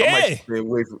 Yeah.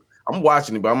 I'm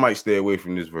watching it, but I might stay away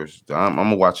from this verse. I'm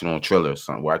gonna watch it on Triller or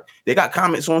something. They got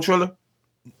comments on Triller?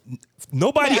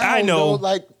 Nobody I know.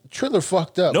 Like Triller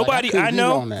fucked up. Nobody I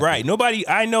know. Right. Nobody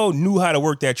I know knew how to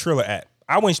work that Triller app.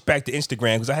 I went back to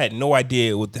Instagram because I had no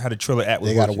idea how the Triller app was.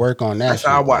 They got to work on that. That's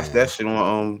how I watched that shit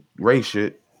on Ray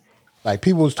shit. Like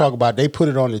people was talking about, they put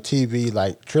it on the TV.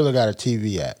 Like Triller got a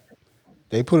TV app.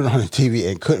 They put it on the TV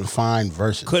and couldn't find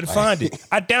verses. Couldn't find it.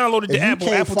 I downloaded the app on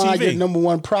Apple TV. If you can't find your number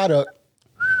one product,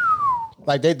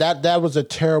 like that was a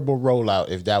terrible rollout.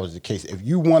 If that was the case, if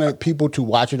you wanted people to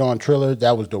watch it on Triller,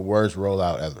 that was the worst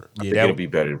rollout ever. Yeah, it'll be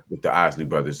better with the Isley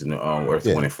Brothers and the Earth,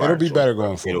 Wind and Fire. It'll be better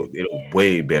going forward. It'll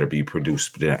way better be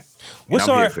produced for that. What's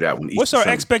our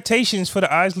expectations for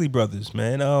the Isley Brothers,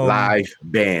 man? Live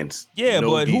bands. Yeah, no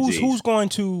but DJs. Who's going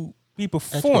to be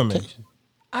performing?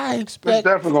 I expect it's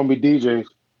definitely gonna be DJs.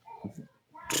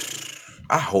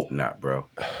 I hope not, bro.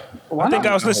 I think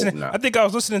I was listening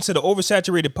to the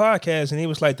Oversaturated podcast, and he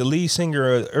was like the lead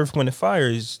singer of Earth, Wind and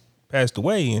Fire passed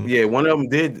away, and yeah, one of them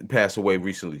did pass away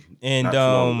recently. And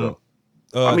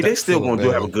they still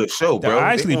gonna have a good show, bro. The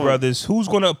Isley Brothers, who's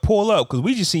gonna pull up? Because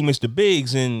we just see Mr.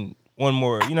 Biggs and one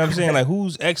more. You know what I'm saying? Like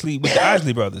who's actually with the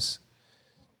Isley Brothers?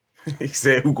 He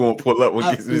said, "Who gonna pull up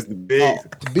against Mr. Biggs?"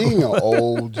 Being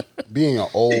an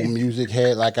old music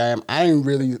head like I am, I don't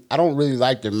really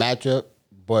like the matchup,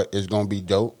 but it's gonna be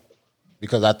dope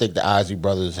because I think the Isley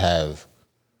Brothers have,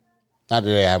 not that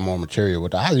they have more material, but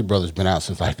the Isley Brothers been out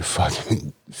since like the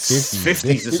fucking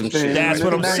 50s or some shit. That's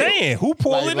what I'm saying. Who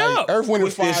pulling up? Earth, Wind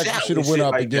and Fire should have went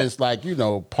up against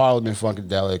Parliament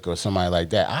Funkadelic or somebody like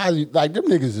that. Like them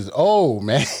niggas is old,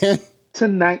 man.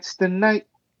 Tonight's the night.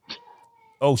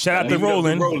 Oh, shout out to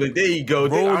Roland. There you go.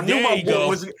 I knew my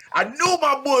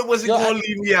boy wasn't going to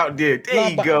leave me out there. There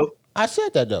you go. I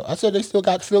said that though. I said they still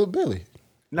got Philip Billy.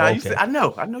 Nah, you said I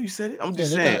know you said it. I'm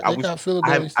just saying. I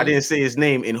didn't say his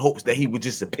name in hopes that he would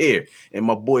just appear. And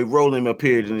my boy Roland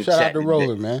appeared in the chat. Shout out to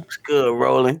Roland, man. It's good,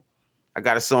 Roland. I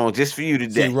got a song just for you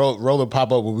today. See, Roland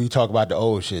pop up when we talk about the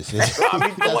old shit. That's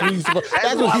what he's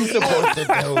supposed to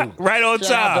do. Right on Shout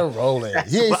top. out to Roland.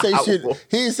 He ain't say shit.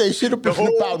 He ain't say shit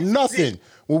about nothing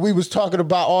when we was talking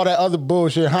about all that other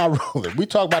bullshit. Huh, Roland? We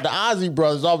talk about the Isley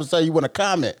Brothers. All of a sudden, you want to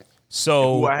comment.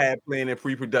 So who I had playing in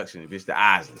pre-production? If it's the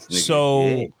Isleys.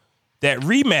 So that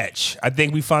rematch, I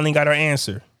think we finally got our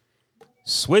answer.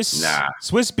 Swiss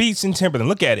Beats and Timberland.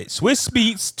 Look at it. Swiss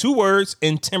Beats, 2 words,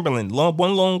 and Timberland,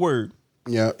 one long word.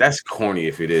 Yeah, that's corny.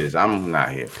 If it is, I'm not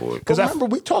here for it. Because remember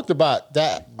we talked about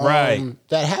that. Right,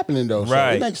 that happening though. So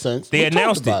it makes sense. They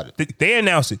announced it. They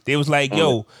announced it. They was like,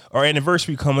 "Yo, our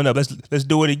anniversary coming up. Let's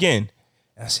do it again."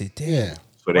 I said, "Damn." Yeah.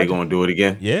 So they gonna do it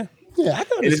again? Yeah. Yeah, I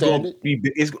can understand it.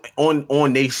 It's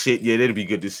on their shit. Yeah, that'll be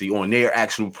good to see on their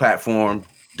actual platform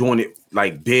doing it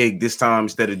like big this time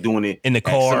instead of doing it in the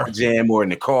car, at Jam or in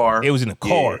the car. It was in the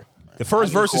car. Yeah. The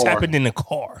first verses happened in the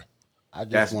car.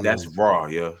 That's raw,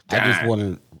 yeah. I just want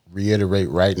to reiterate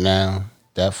right now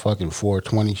that fucking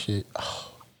 420 shit.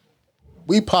 Oh,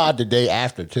 we pod the day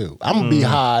after too. I'm gonna be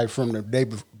high from the day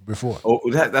before. Oh,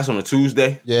 that's on a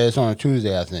Tuesday? Yeah, it's on a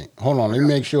Tuesday, I think. Hold on, let me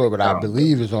make sure, but I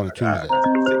believe it's on a Tuesday.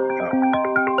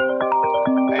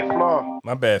 Hey, Flaw.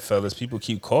 My bad, fellas. People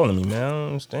keep calling me, man. I don't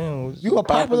understand. You a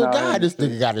popular guy. This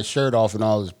nigga got his shirt off and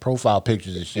all his profile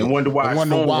pictures and shit. And wonder why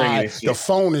the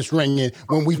phone is ringing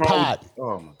when we pod.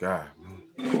 Oh my God.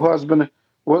 Who husband?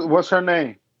 What's her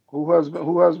name? Who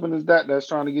husband is that? That's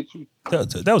trying to get you.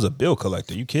 That was a bill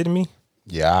collector. You kidding me?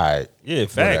 Yeah, all right. Yeah,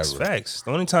 facts. Whatever. Facts.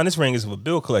 The only time this ring is with a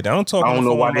bill collector. I don't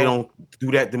know why they don't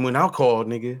do that when I call,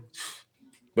 nigga.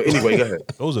 But anyway, go ahead.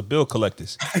 Those are bill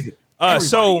collectors.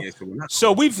 So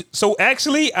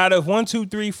actually, out of 6,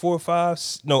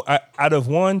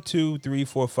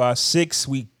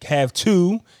 we have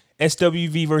 2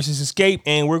 SWV versus Escape,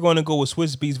 and we're going to go with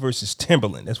Swiss Beats versus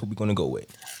Timberland. That's what we're going to go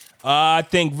with. I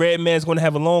think Redman's going to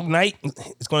have a long night.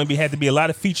 It's going to have to be a lot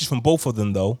of features from both of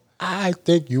them, though. I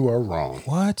think you are wrong.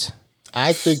 What?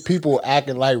 I think people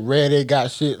acting like Red ain't got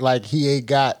shit, like he ain't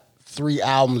got 3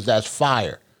 albums that's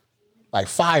fire. Like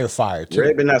fire too.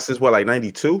 Red been out since what, like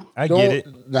 92? I get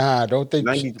it. Nah, don't think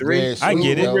 93. I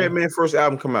get it. When Redman first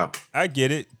album come out? I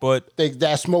get it, but think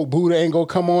that Smoke Buddha ain't gonna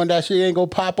come on. That shit ain't gonna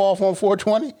pop off on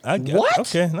 420. What?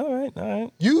 Okay, all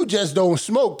right. You just don't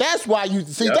smoke. That's why you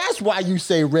see. Yep. That's why you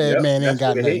say Redman ain't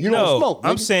got nothing. You don't smoke.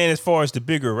 I'm saying as far as the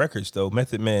bigger records though,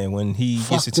 Method Man when he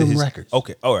gets into his records.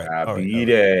 Okay, all right. I'll be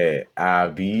there.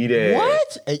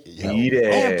 What? Be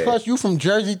there. And plus, you from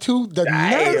Jersey too. The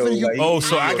nerve of you. Oh,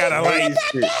 so I gotta like.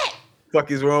 Fuck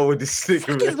is wrong with this nigga?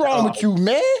 What is wrong with you,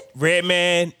 man?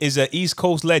 Redman is an East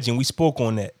Coast legend. We spoke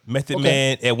on that. Method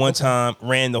Man at one time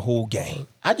ran the whole game.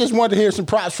 I just wanted to hear some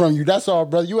props from you. That's all,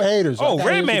 brother. You a hater. So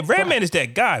Redman is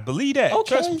that guy. Believe that.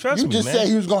 Okay. Trust you me, just man. said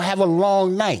he was gonna have a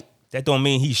long night. That don't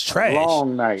mean he's trash.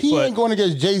 Long night. He ain't going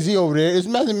against Jay-Z over there. It's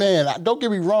Method Man. Don't get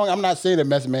me wrong. I'm not saying that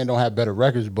Method Man don't have better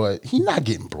records, but he's not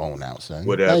getting blown out, son.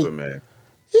 Whatever, man.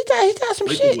 He got some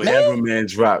shit, whatever man. Man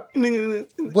drop.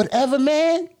 Whatever,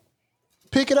 man.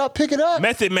 Pick it up.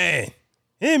 Method Man.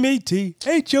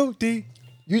 METHOD.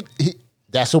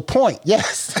 That's a point.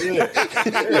 Yes. Yeah. That's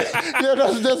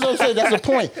what I'm saying. That's a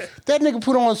point. That nigga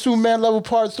put on Superman Level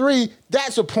Part 3.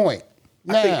 That's a point.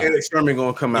 Now, I think Eric Sermon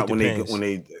gonna come out when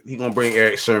he gonna bring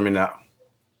Eric Sermon out.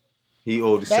 He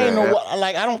old as hell.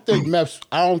 I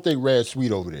don't think Red's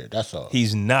sweet over there. That's all.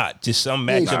 He's not. Just some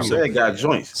matchups. Red got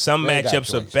joints. Some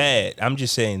matchups are bad. I'm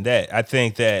just saying that. I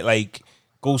think that like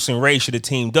Ghost and Ray should have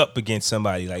teamed up against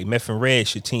somebody. Like Meth and Red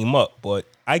should team up. But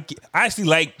I actually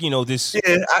like this.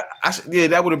 Yeah,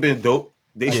 that would have been dope.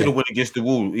 They should have went against the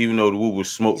Wu, even though the Wu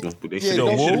was smoking. But they should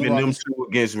have been them two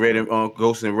against Red and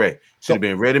Ghost and Ray. Should have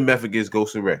been Red and Meth against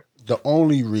Ghost and Ray. The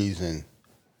only reason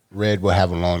Red will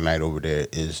have a long night over there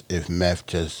is if Meth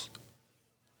just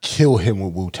kill him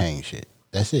with Wu-Tang shit.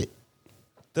 That's it.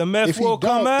 The Meth will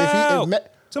come out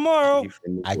tomorrow.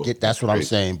 I get that's what I'm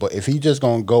saying. But if he just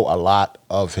gonna go a lot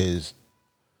of his,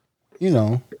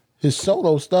 his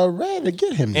solo stuff, Red to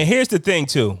get him there. And here's the thing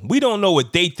too. We don't know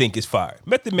what they think is fire.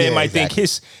 Method Man might think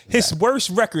his worst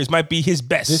records might be his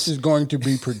best. This is going to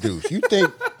be produced. You think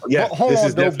hold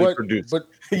on though, produced. But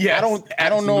yes, I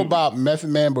don't know about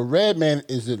Method Man, but Redman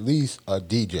is at least a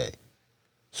DJ.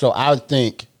 So I would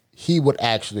think he might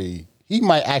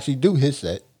actually do his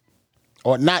set.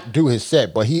 Or not do his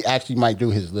set, but he actually might do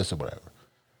his list or whatever.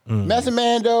 Method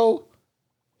Man, though,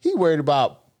 he worried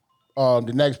about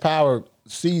the next Power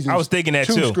season. I was thinking that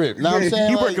too. Script. Know what I'm saying?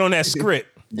 He working on that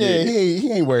script. Yeah,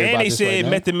 he ain't worried about And they this said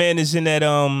right Method Man is in that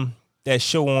that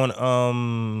show on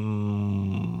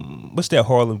what's that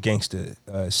Harlem Gangster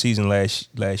season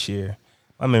last year?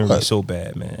 My memory is so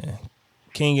bad, man.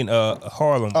 King in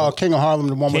Harlem. Oh, King of Harlem,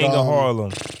 the one with King of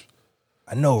Harlem.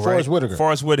 I know, right?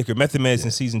 Forrest Whitaker. Method Man's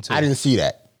in season 2. I didn't see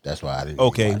that. That's why I didn't.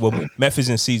 Okay, well, Meth is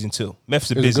in season 2.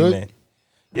 Meth's a busy man.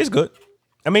 It's good.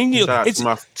 I mean, shout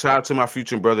out to my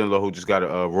future brother-in-law who just got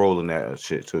a role in that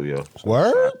shit too, yo. So,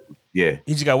 word? Yeah.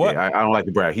 He just got what? Yeah, I don't like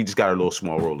to brag. He just got a little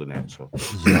small role in that. So.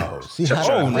 Yo, see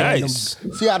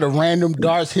how the random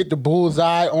darts hit the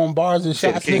bullseye on bars and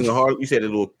shots. King of Harlem. You said a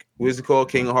little. What is it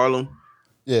called? King of Harlem.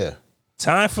 Yeah.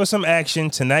 Time for some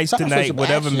action. Tonight's the night.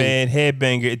 Whatever, action. Man.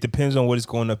 Headbanger. It depends on what it's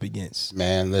going up against.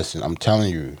 Man, listen. I'm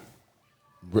telling you,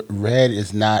 Red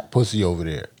is not pussy over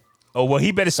there. Oh, well,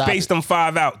 he better space them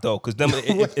 5 out, though, because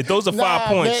if those are 5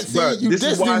 points. Man, see, this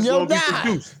is why it's going to be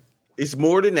produced. It's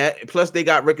more than that. Plus, they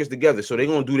got records together. So they're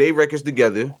going to do their records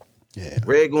together. Yeah.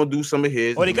 Red going to do some of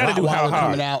his. Oh, they got to do How High.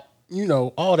 Coming out.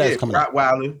 All that's coming out.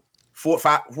 Rottweiler. 4,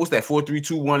 5. What's that? 4, 3,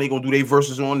 2, 1. They going to do their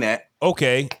verses on that.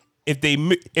 Okay. If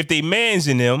they mans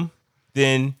in them,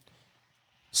 then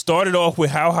start it off with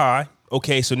How High.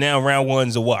 Okay, so now round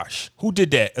 1's a wash. Who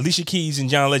did that? Alicia Keys and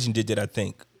John Legend did that, I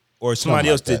think. Or somebody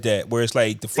else did that, where it's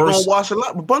like the first. They're gonna wash a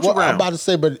bunch of rounds. I'm about to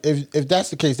say, but if that's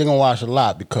the case, they're gonna wash a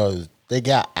lot because they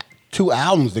got 2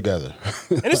 albums together.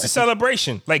 And it's a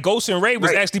celebration. Like Ghost and Ray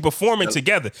was actually performing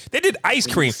together. They did Ice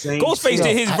Cream. Ghostface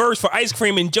did his verse for Ice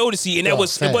Cream and Jodeci, and it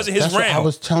wasn't his round. What I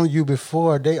was telling you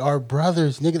before, they are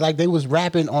brothers, nigga. Like they was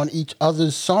rapping on each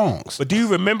other's songs. But do you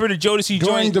remember the Jodeci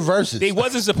during joint? the verses? They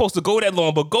wasn't supposed to go that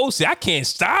long, but Ghost said, "I can't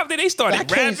stop." Then they started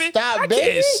rapping. Can't stop, I baby.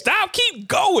 can't stop. Keep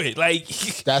going. Like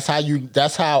that's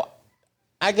how.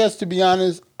 I guess to be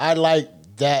honest, I like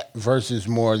that verses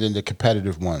more than the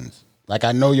competitive ones. Like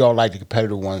I know y'all like the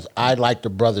competitive ones. I like the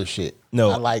brother shit.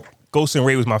 No, I like Ghost and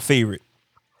Ray was my favorite.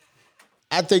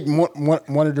 I think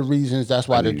one of the reasons that's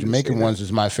why the Jamaican ones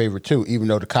is my favorite too. Even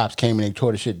though the cops came and they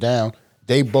tore the shit down,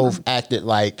 they both acted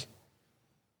like,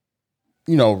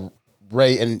 you know,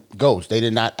 Ray and Ghost. They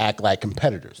did not act like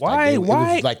competitors. Why? It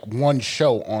was like one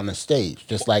show on the stage,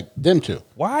 just like them two.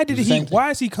 Why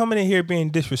is he coming in here being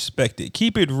disrespected?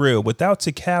 Keep it real. Without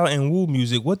Tikal and Wu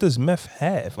music, what does Meth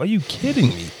have? Are you kidding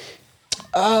me?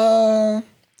 I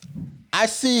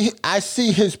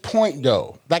see his point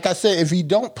though. Like I said, if he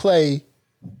don't play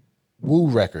Wu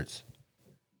records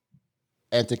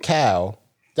and Tikal,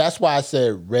 that's why I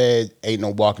said Red ain't no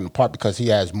walk in the park, because he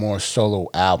has more solo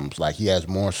albums. Like he has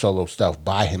more solo stuff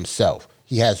by himself.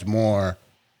 He has more,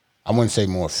 I wouldn't say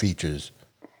more features.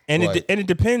 And it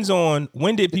depends on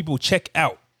when did people check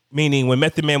out. Meaning when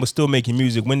Method Man was still making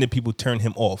music, when did people turn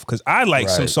him off? Because I like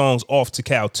some songs off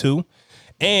Tikal too.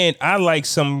 And I like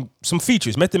some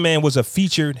features. Method Man was a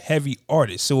featured heavy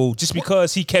artist. So just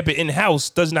because he kept it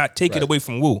in-house does not take it away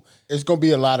from Wu. It's gonna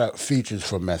be a lot of features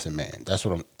for Method Man. That's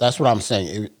what I'm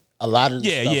saying. A lot of the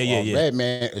stuff on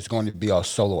Redman is going to be our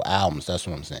solo albums. That's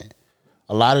what I'm saying.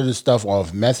 A lot of the stuff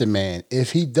off Method Man,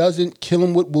 if he doesn't kill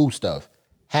him with Wu stuff,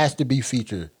 has to be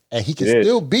featured. And he can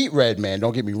still beat Redman,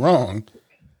 don't get me wrong.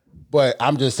 But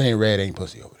I'm just saying Red ain't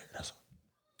pussy over there. That's all.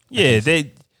 Yeah,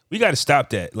 we gotta stop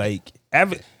that. Like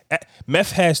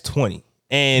Meth has 20,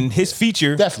 and his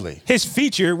feature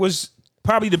was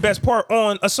probably the best part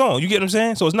on a song. You get what I'm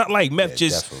saying? So it's not like Meth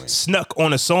just snuck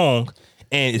on a song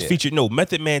and it's featured. No,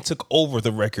 Method Man took over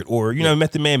the record, or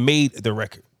Method Man made the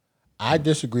record. I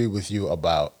disagree with you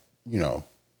about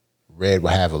Red will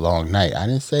have a long night. I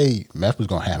didn't say Meth was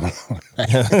gonna have a long night.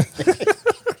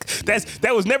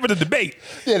 That was never the debate.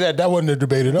 Yeah, that wasn't the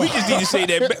debate at all. We just need to say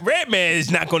that Redman is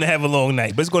not going to have a long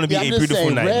night, but it's going to be a beautiful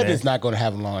night. Red is not going to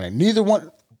have a long night.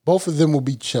 Both of them will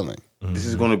be chilling. Mm-hmm. This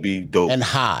is going to be dope and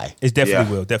high. It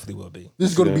definitely will be.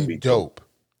 This is going to be dope.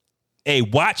 Hey,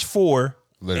 watch for,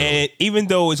 and even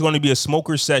though it's going to be a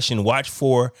smoker session, watch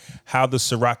for how the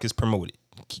Ciroc is promoted.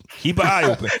 Keep an eye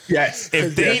open. Yes.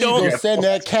 If they don't send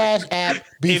that cash app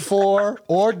before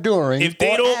or during, he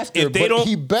better see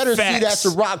that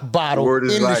Ciroc bottle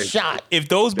in the shot. If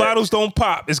those bottles don't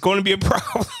pop, it's going to be a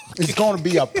problem. It's going to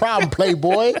be a problem,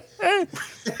 Playboy.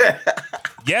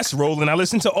 Yes, Roland. I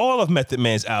listen to all of Method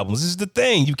Man's albums. This is the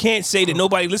thing. You can't say that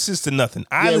nobody listens to nothing.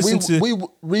 I listen to.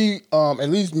 We at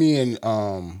least me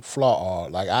and Flaw are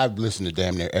like, I've listened to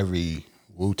damn near every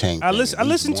Wu-Tang. I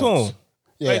listen to him.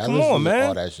 Yeah, like, come on, man.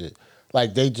 All that shit.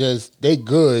 Like they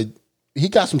good. He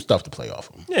got some stuff to play off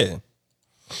of. Yeah.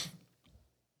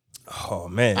 Oh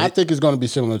man. I think it's going to be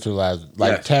similar to the last.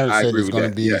 Like Terrence said, it's going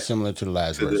to be similar to the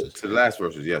last verses. To the last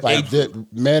verses, yes. Like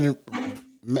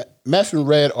Meth and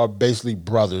Red are basically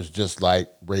brothers, just like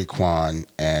Raekwon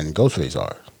and Ghostface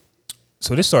are.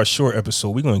 So this is our short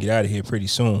episode. We're going to get out of here pretty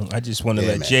soon. I just want to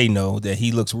let Jay know that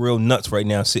he looks real nuts right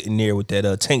now sitting there with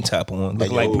that tank top on.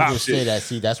 Looking like Pops.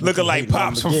 Looking like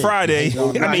Pops from Friday.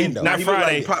 I mean, not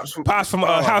Friday. Like Pops from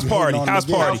House Party. House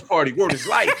Party. Word is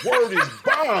life. Word is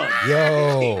bond.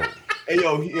 Yo. Hey,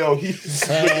 yo, he's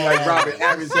looking like Robert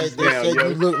Harris.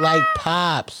 You look like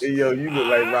Pops. Hey, yo, you look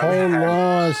like Robert Harris. Hold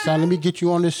on, son. Let me get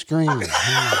you on the screen.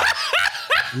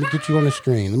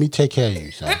 Let me take care of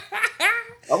you, son.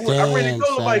 I'm ready to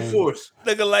go to Life Force.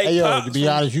 Looking like hey, Pops. To be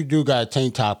honest, you do got a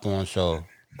tank top on, so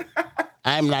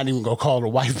I'm not even gonna call it a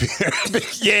white beater.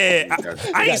 Yeah,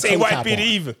 I ain't say white beater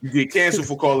either. You get canceled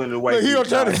for calling it a white beater. He don't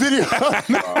turn the video.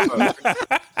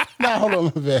 Nah, hold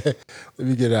on, man. Let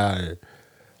me get out of here.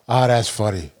 Oh, that's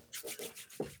funny.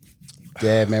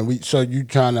 Yeah, man. So you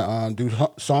trying to do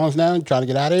songs now? Trying to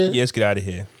get out of here? Yeah, let's get out of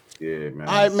here. Yeah, man.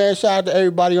 All right, man. Shout out to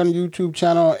everybody on the YouTube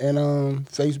channel and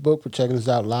Facebook for checking us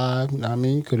out live. You know what I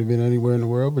mean? Could have been anywhere in the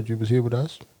world, but you was here with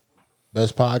us.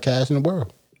 Best podcast in the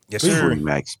world. Yes, sir.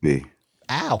 Max B.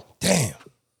 Ow. Damn.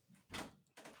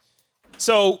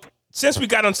 So since we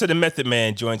got onto the Method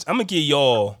Man joints, I'm gonna give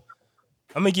y'all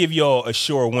a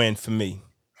sure win for me.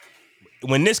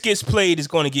 When this gets played, it's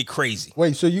gonna get crazy.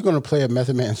 Wait, so you're gonna play a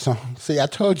Method Man song? See, I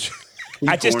told you.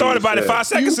 I just thought about it 5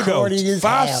 seconds You ago. corny as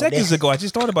 5 hell, seconds man. ago. I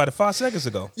just thought about it 5 seconds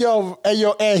ago. Yo,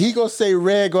 and he gonna say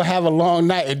Red gonna have a long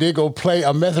night and then go play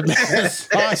a Method Man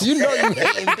song. You know you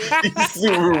hate him. You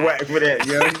super whack for that,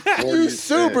 yo. You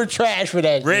super trash for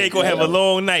that. Red shit, gonna have a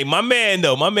long night. My man,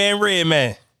 though. My man, Red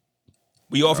Man.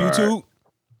 We off YouTube?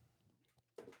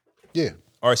 Yeah.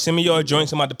 All right, send me your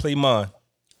joints. I'm about to play mine.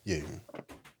 Yeah.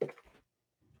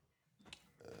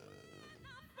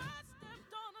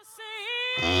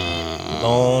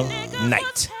 Long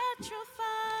night.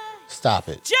 Stop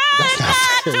it.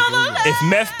 If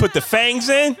Meth put the fangs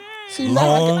in,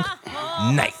 long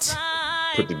night.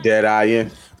 Put the dead eye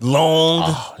in.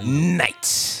 Long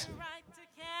night.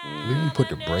 Let me put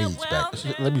the braids back.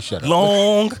 Let me shut up.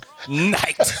 Long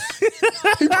night.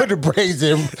 He put the braids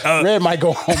in. Red might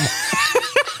go home.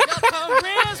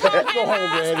 Go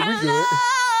home, Red. We good.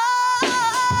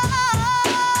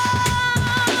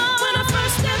 When I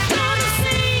first stepped on the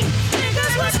scene,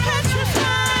 niggas was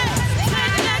petrified.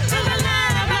 Back to the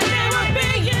lab, like they were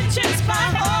being chased by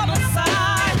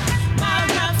homicide. My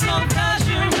raps don't cause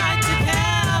you right to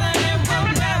hell, and it will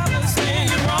never stay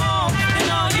wrong. And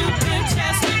all you bitch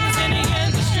ass niggas in the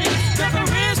industry, your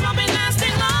careers won't be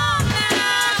lasting long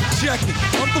now. Check it,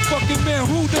 I'm the fucking man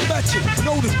who the betcha.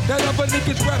 Notice that other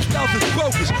niggas rap styles is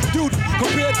bogus. Dude,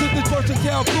 compared to this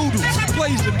versatile voodoo.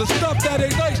 Blazing the stuff that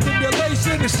ain't nice,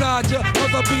 stimulation inside ya.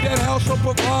 Cause I be that house of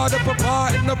provide, a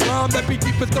provide, and the prime that be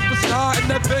deepest up inside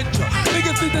and adventure.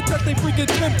 Niggas need to test they freaking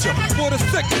temperature for the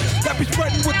sickness that be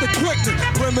spreading with the quickness.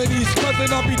 Remedies,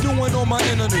 cousin, I be doing on my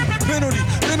enemy. Penalty,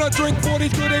 then I drink 40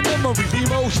 to their memories.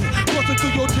 Emotion, crossing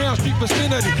through your town street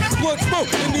vicinity. Blood smoke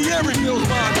in the air reveals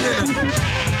my identity.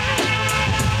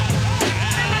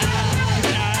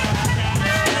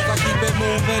 Keep it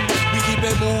moving, we keep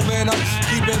it moving,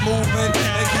 keep it moving,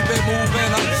 and keep it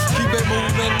moving, keep it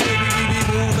moving, baby, we be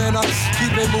moving,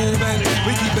 keep it moving,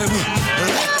 we keep it moving.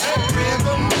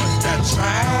 Rhythm, that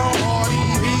sound, all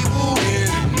these people get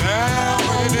it now,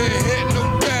 and they hitting the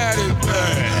baddest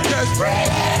bang. That's right.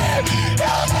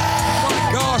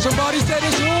 God, somebody said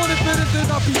it's on, if it is,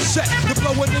 then I'll be set to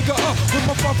blow a nigga up with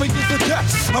my 5 fingers to death.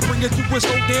 I bring it to his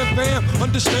whole damn fam.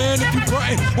 Understand if you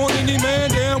frontin' on any man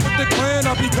down with the clan,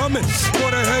 I'll be coming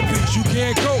for the headpiece. You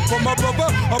can't go for my brother.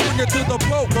 I'll bring it to the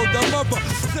blow, go the mother.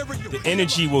 The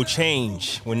energy will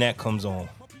change when that comes on.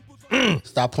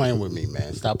 Stop playing with me,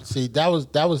 man. Stop. See, that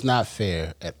was not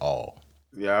fair at all.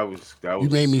 Yeah, that was. You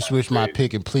made me switch my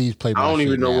pick and please play my I don't shit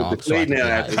even know now, what to so I play can now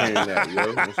get after out.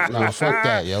 hearing that, yo. Nah, fuck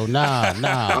that, yo. Nah.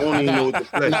 I don't even know what to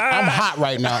play. Nah, I'm hot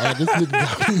right now, and this nigga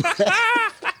got me mad.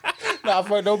 Nah,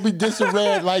 fuck, don't be dissing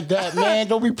Red like that, man.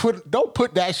 Don't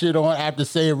put that shit on after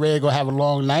saying Red gonna have a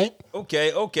long night.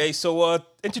 Okay. So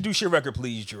introduce your record,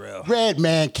 please, Jarrell. Red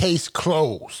Man, case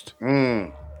closed.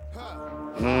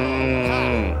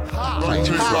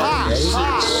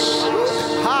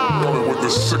 Coming with the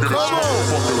sickest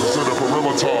motherfuckers to the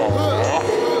perimeter.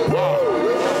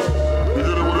 You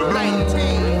get it what it means?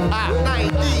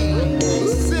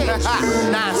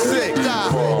 96.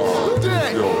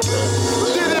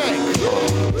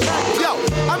 Yo,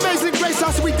 Amazing Grace,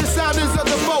 how sweet the sound is of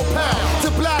the 4 pound. To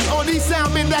black on these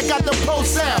soundmen that got the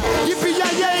post sound.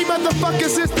 Yippee-yay-yay,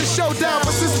 motherfuckers, it's the showdown.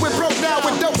 But since we're broke now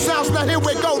with dope sounds, now here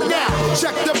we go now.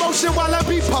 Check the motion while I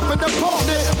be pumping the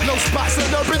opponent. No spots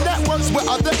in urban networks with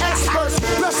other experts.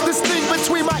 Plus this thing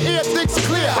between my ear thinks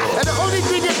clear. And the only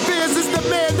thing it fears is the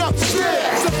man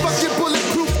upstairs. A fucking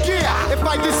bulletproof gear. If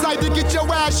I decide to get your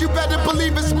ass, you better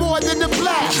believe it's more than the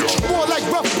blast. More like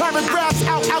rough paragraphs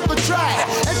out the trash.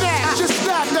 And now, just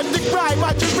stop, let the grind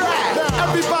my giraffe.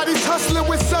 Everybody's hustling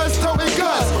with sons toting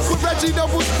guns. With Reggie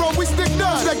Nobles from, we stick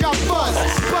nuts that got buzz.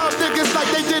 Bomb niggas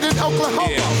like they did in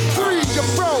Oklahoma. Free your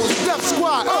bros, Def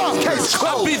Squad, case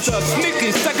closed. I be the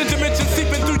sneaky second dimension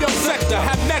seeping through your sector.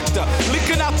 Have nectar,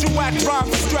 leaking out you whack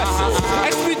rhyme stresses.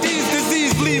 XPD's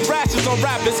disease leave rashes on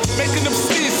rappers, making them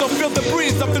sneeze, so feel the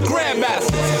breeze of the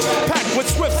grandmasters. Packed with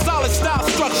swift, solid style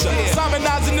structure,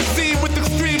 Simonizing the scene with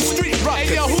extreme street ruckus.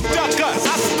 Hey yo, who duck us?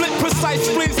 I split precise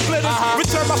spleen splitters,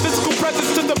 return my physical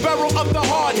presence to the barrel of the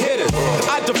hard hitters.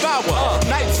 I devour,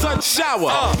 night sun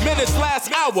shower, minutes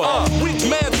last hour, weak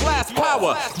man's last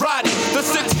power. Roddy, the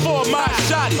 6'4" mind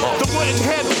shotty, the wooden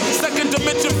handle, second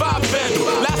dimension vibe vandal,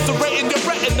 lacerating your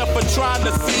retina for trying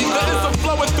to see. The ism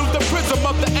flowing through the prism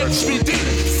of the HVD.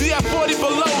 CF40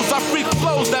 belows, I freak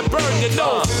flows that burn your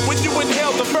nose. When you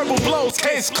inhale the verbal blows,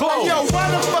 case closed. Hey, yo, why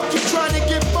the fuck you trying to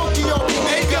get funky on me,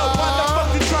 nigga? Yo, why the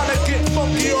fuck you trying to get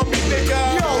funky on me, nigga?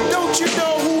 Yo, don't you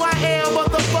know who I am,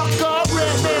 motherfucker?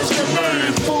 Red Man's the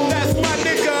name, fool. That's my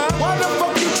nigga. Why the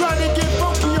fuck you trying to get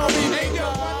funky on me, nigga?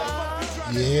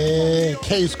 Yeah,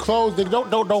 case closed.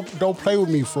 Nigga. Don't play with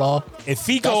me, Flaw. If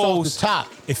he That's off goes the top.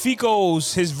 If he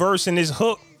goes his verse and his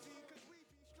hook,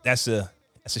 that's a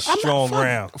strong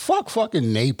round. Fuck fucking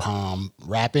Napalm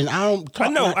rapping. I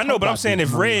know, but I'm saying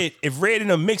if Red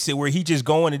in a mix it where he just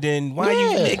going and then why you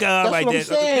nigga that's like what that? I'm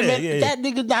saying, man. That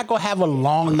nigga's not gonna have a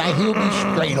long night. He'll be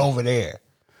straight over there.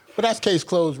 But that's case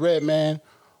closed, Red Man,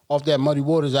 off that Muddy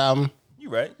Waters album. You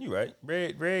right.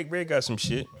 Red got some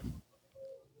shit.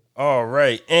 All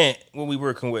right, Ant, what we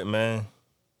working with, man?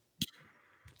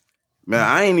 Man,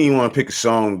 I ain't even want to pick a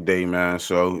song today, man.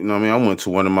 So, you know what I mean? I went to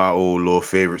one of my old little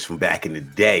favorites from back in the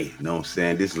day. You know what I'm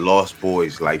saying? This Lost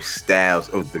Boys, Lifestyles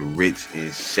of the Rich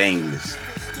and Shameless.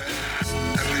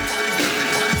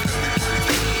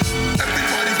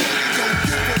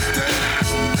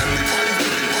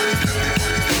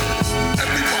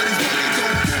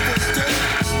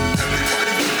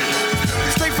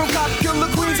 Straight from Cop Killer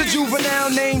Queens, a juvenile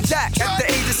named Jack. At the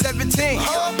age of 17,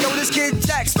 yo, this kid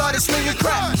Jack started slinging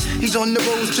crack. He's on the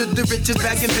road to the riches,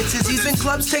 bagging bitches. He's in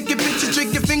clubs, taking pictures,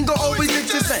 drinking finger, always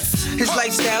bitches. His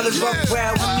lifestyle is rough,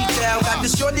 wild, with me down. Got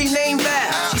this shorty named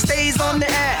Val, she stays on the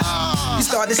app. He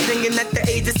started singing at the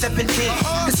age of 17.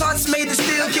 His heart's made of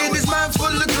steel, kid, his mind full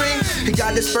of green. He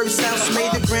got his first house,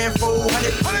 made a grand 400.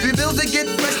 3 bills to get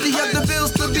fresh, the other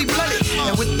bills to be blooded.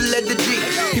 And with the letter G,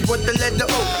 he brought the letter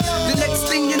O. The next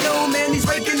thing you know, man, he's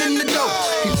raking in the dough.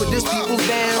 He put his people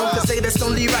down, to say that's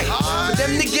only right. For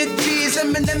them to get G's,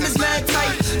 Eminem is mad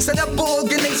tight. Set up an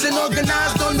organization,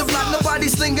 organized on the block. Nobody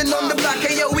slinging on the block.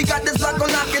 Hey, yo, we got this block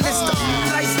on lock, and it's the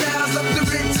lifestyles of the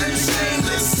rich and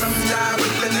shameless. Some die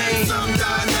with the name, some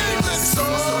die nameless. It's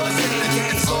all the same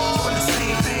game, it's all the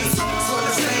same thing. It's all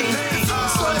the same thing,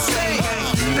 it's all the same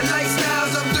thing. The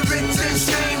lifestyles of the rich and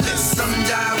shameless. Some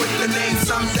die with the name,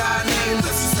 some die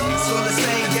nameless. It's all the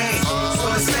same game, it's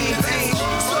all the same thing.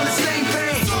 It's all the same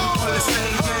thing, all the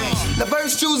same thing. The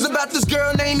verse 2's about this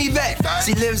girl named Yvette.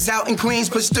 She lives out in Queens,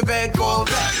 push the red gold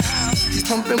back. She's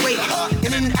pumping weight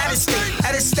in an out of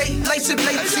state, license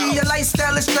plate. See your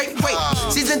lifestyle is straight weight.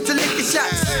 She's into licking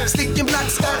shots, sticking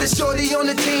blocks. Got a shorty on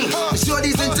the team. The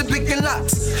shorty's into picking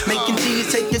locks, making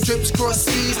G's, taking trips cross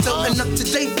seas, tilting up to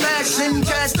date fashion.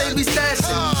 Cash they be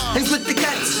stashing. Hangs with the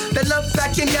cats that love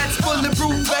packing gats,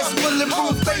 bulletproof vests,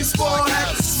 bulletproof baseball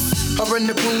hats. Her in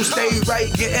the pool, stay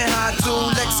right, getting high too.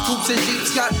 Lex Coops and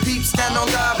Jeeps got peeps, stand on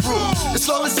God brew. It's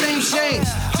all the same shame,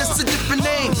 just a different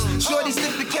name. Shorty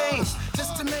sniffing cane,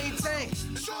 just to maintain.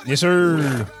 Yes,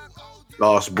 sir.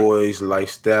 Lost Boys,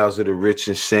 Lifestyles of the Rich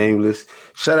and Shameless.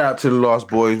 Shout out to the Lost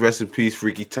Boys. Rest in peace,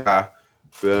 Freaky Ty.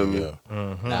 Feel me?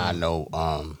 Yeah. Now I know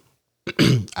out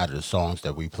of the songs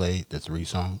that we played, the 3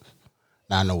 songs,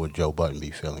 now I know what Joe Budden be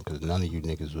feeling, because none of you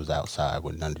niggas was outside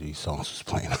when none of these songs was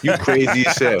playing. You crazy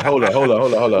as hell. Hold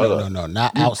on. No,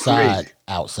 not You outside. crazy.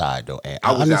 Outside though. And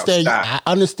I was understand. outside.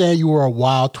 I understand you were a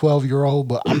wild 12-year-old,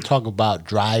 but I'm talking about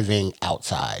driving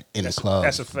outside in a club,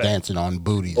 that's a fact. dancing on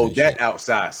booties. Oh, and that shit.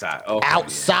 outside. Okay,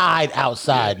 outside,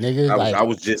 nigga. I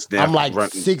was just there. I'm like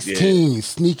running, 16,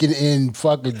 sneaking in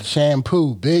fucking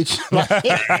shampoo, bitch.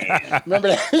 Remember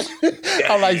that?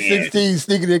 I'm like 16,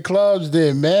 sneaking in clubs.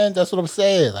 Then, man, that's what I'm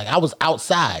saying. Like I was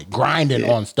outside grinding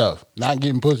on stuff, not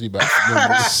getting pussy back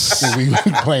when we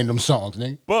playing them songs,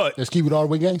 nigga. But let's keep it all the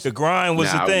way gangster. The grind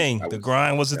was the thing. The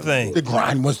grind was the thing. The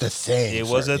grind was the thing. It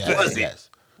was a thing. Was it?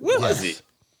 Was it?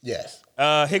 Yes.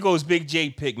 Here goes Big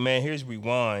J pick, man. Here's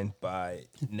Rewind by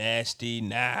Nasty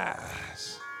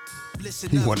Nas.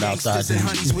 Listen He up, went outside gangsters and and-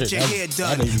 honeys with your that- hair that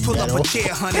done. ain't Pull up a metal. chair,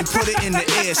 honey, put it in the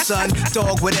air, son.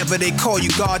 Dog, whatever they call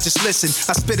you, God, just listen.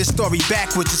 I spit a story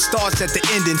backwards, it starts at the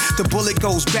ending. The bullet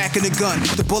goes back in the gun.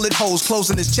 The bullet holes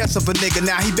closing his chest of a nigga.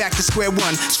 Now he back to square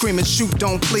one, screaming, shoot,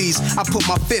 don't please. I put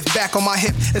my fifth back on my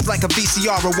hip. It's like a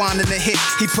VCR rewinding a hit.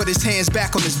 He put his hands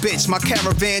back on his bitch. My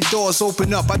caravan doors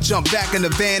open up. I jump back in the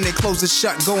van and close it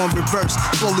shut, go in reverse.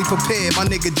 Slowly prepared, my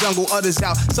nigga Jungle utters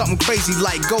out something crazy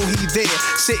like, go he there.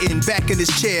 Sitting back in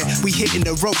his chair, we hitting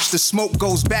the ropes. The smoke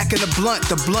goes back in the blunt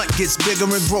gets bigger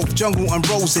and broke. Jungle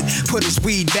unrolls it, put his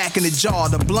weed back in the jar.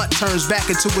 The blunt turns back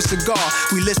into a cigar.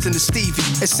 We listen to Stevie,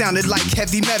 it sounded like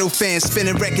heavy metal fans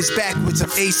spinning records backwards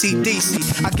of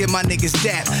AC/DC. I get my niggas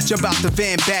dap, jump out the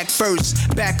van back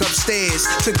first, back upstairs,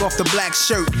 took off the black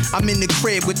shirt. I'm in the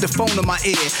crib with the phone in my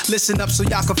ear. Listen up so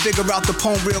y'all can figure out the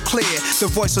poem real clear. The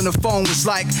voice on the phone was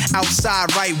like,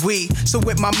 outside right we. So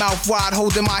with my mouth wide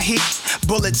holding my heat,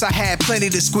 Bullets I had plenty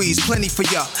to squeeze, plenty for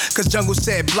ya. Cause Jungle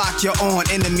said block your own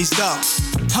enemies up.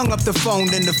 Hung up the phone,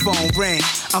 then the phone rang.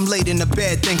 I'm laid in the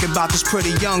bed thinking about this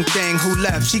pretty young thing who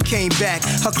left. She came back,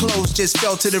 her clothes just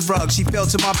fell to the rug. She fell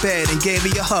to my bed and gave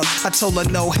me a hug. I told her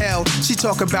no hell. She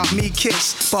talk about me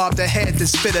kiss. Bobbed her head, then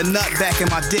spit a nut back in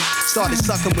my dick. Started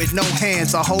sucking with no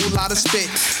hands, a whole lot of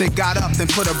spit. Then got up and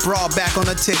put a bra back on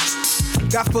her tits.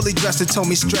 Got fully dressed and told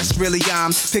me stress really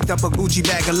I'm. Picked up a Gucci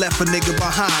bag and left a nigga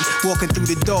behind. Walking through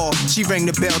the door, she rang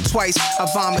the bell twice. I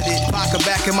vomited vodka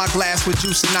back in my glass with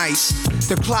juice and ice.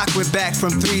 The clock went back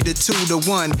from 3 to 2 to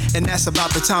 1, and that's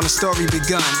about the time the story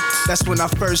begun. That's when I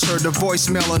first heard the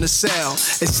voicemail on the cell.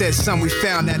 It said, son, we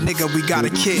found that nigga, we got a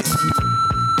kid.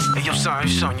 Hey, yo, son,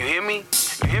 you hear me?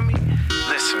 You hear me?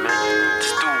 Listen, man,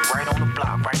 this dude right on the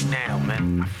block right now,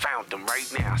 man. I found him right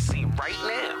now. I see him right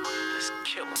now. Let's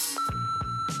kill him.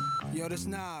 Yo, this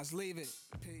Nas, leave it.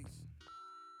 Peace.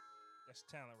 That's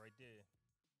talent right there.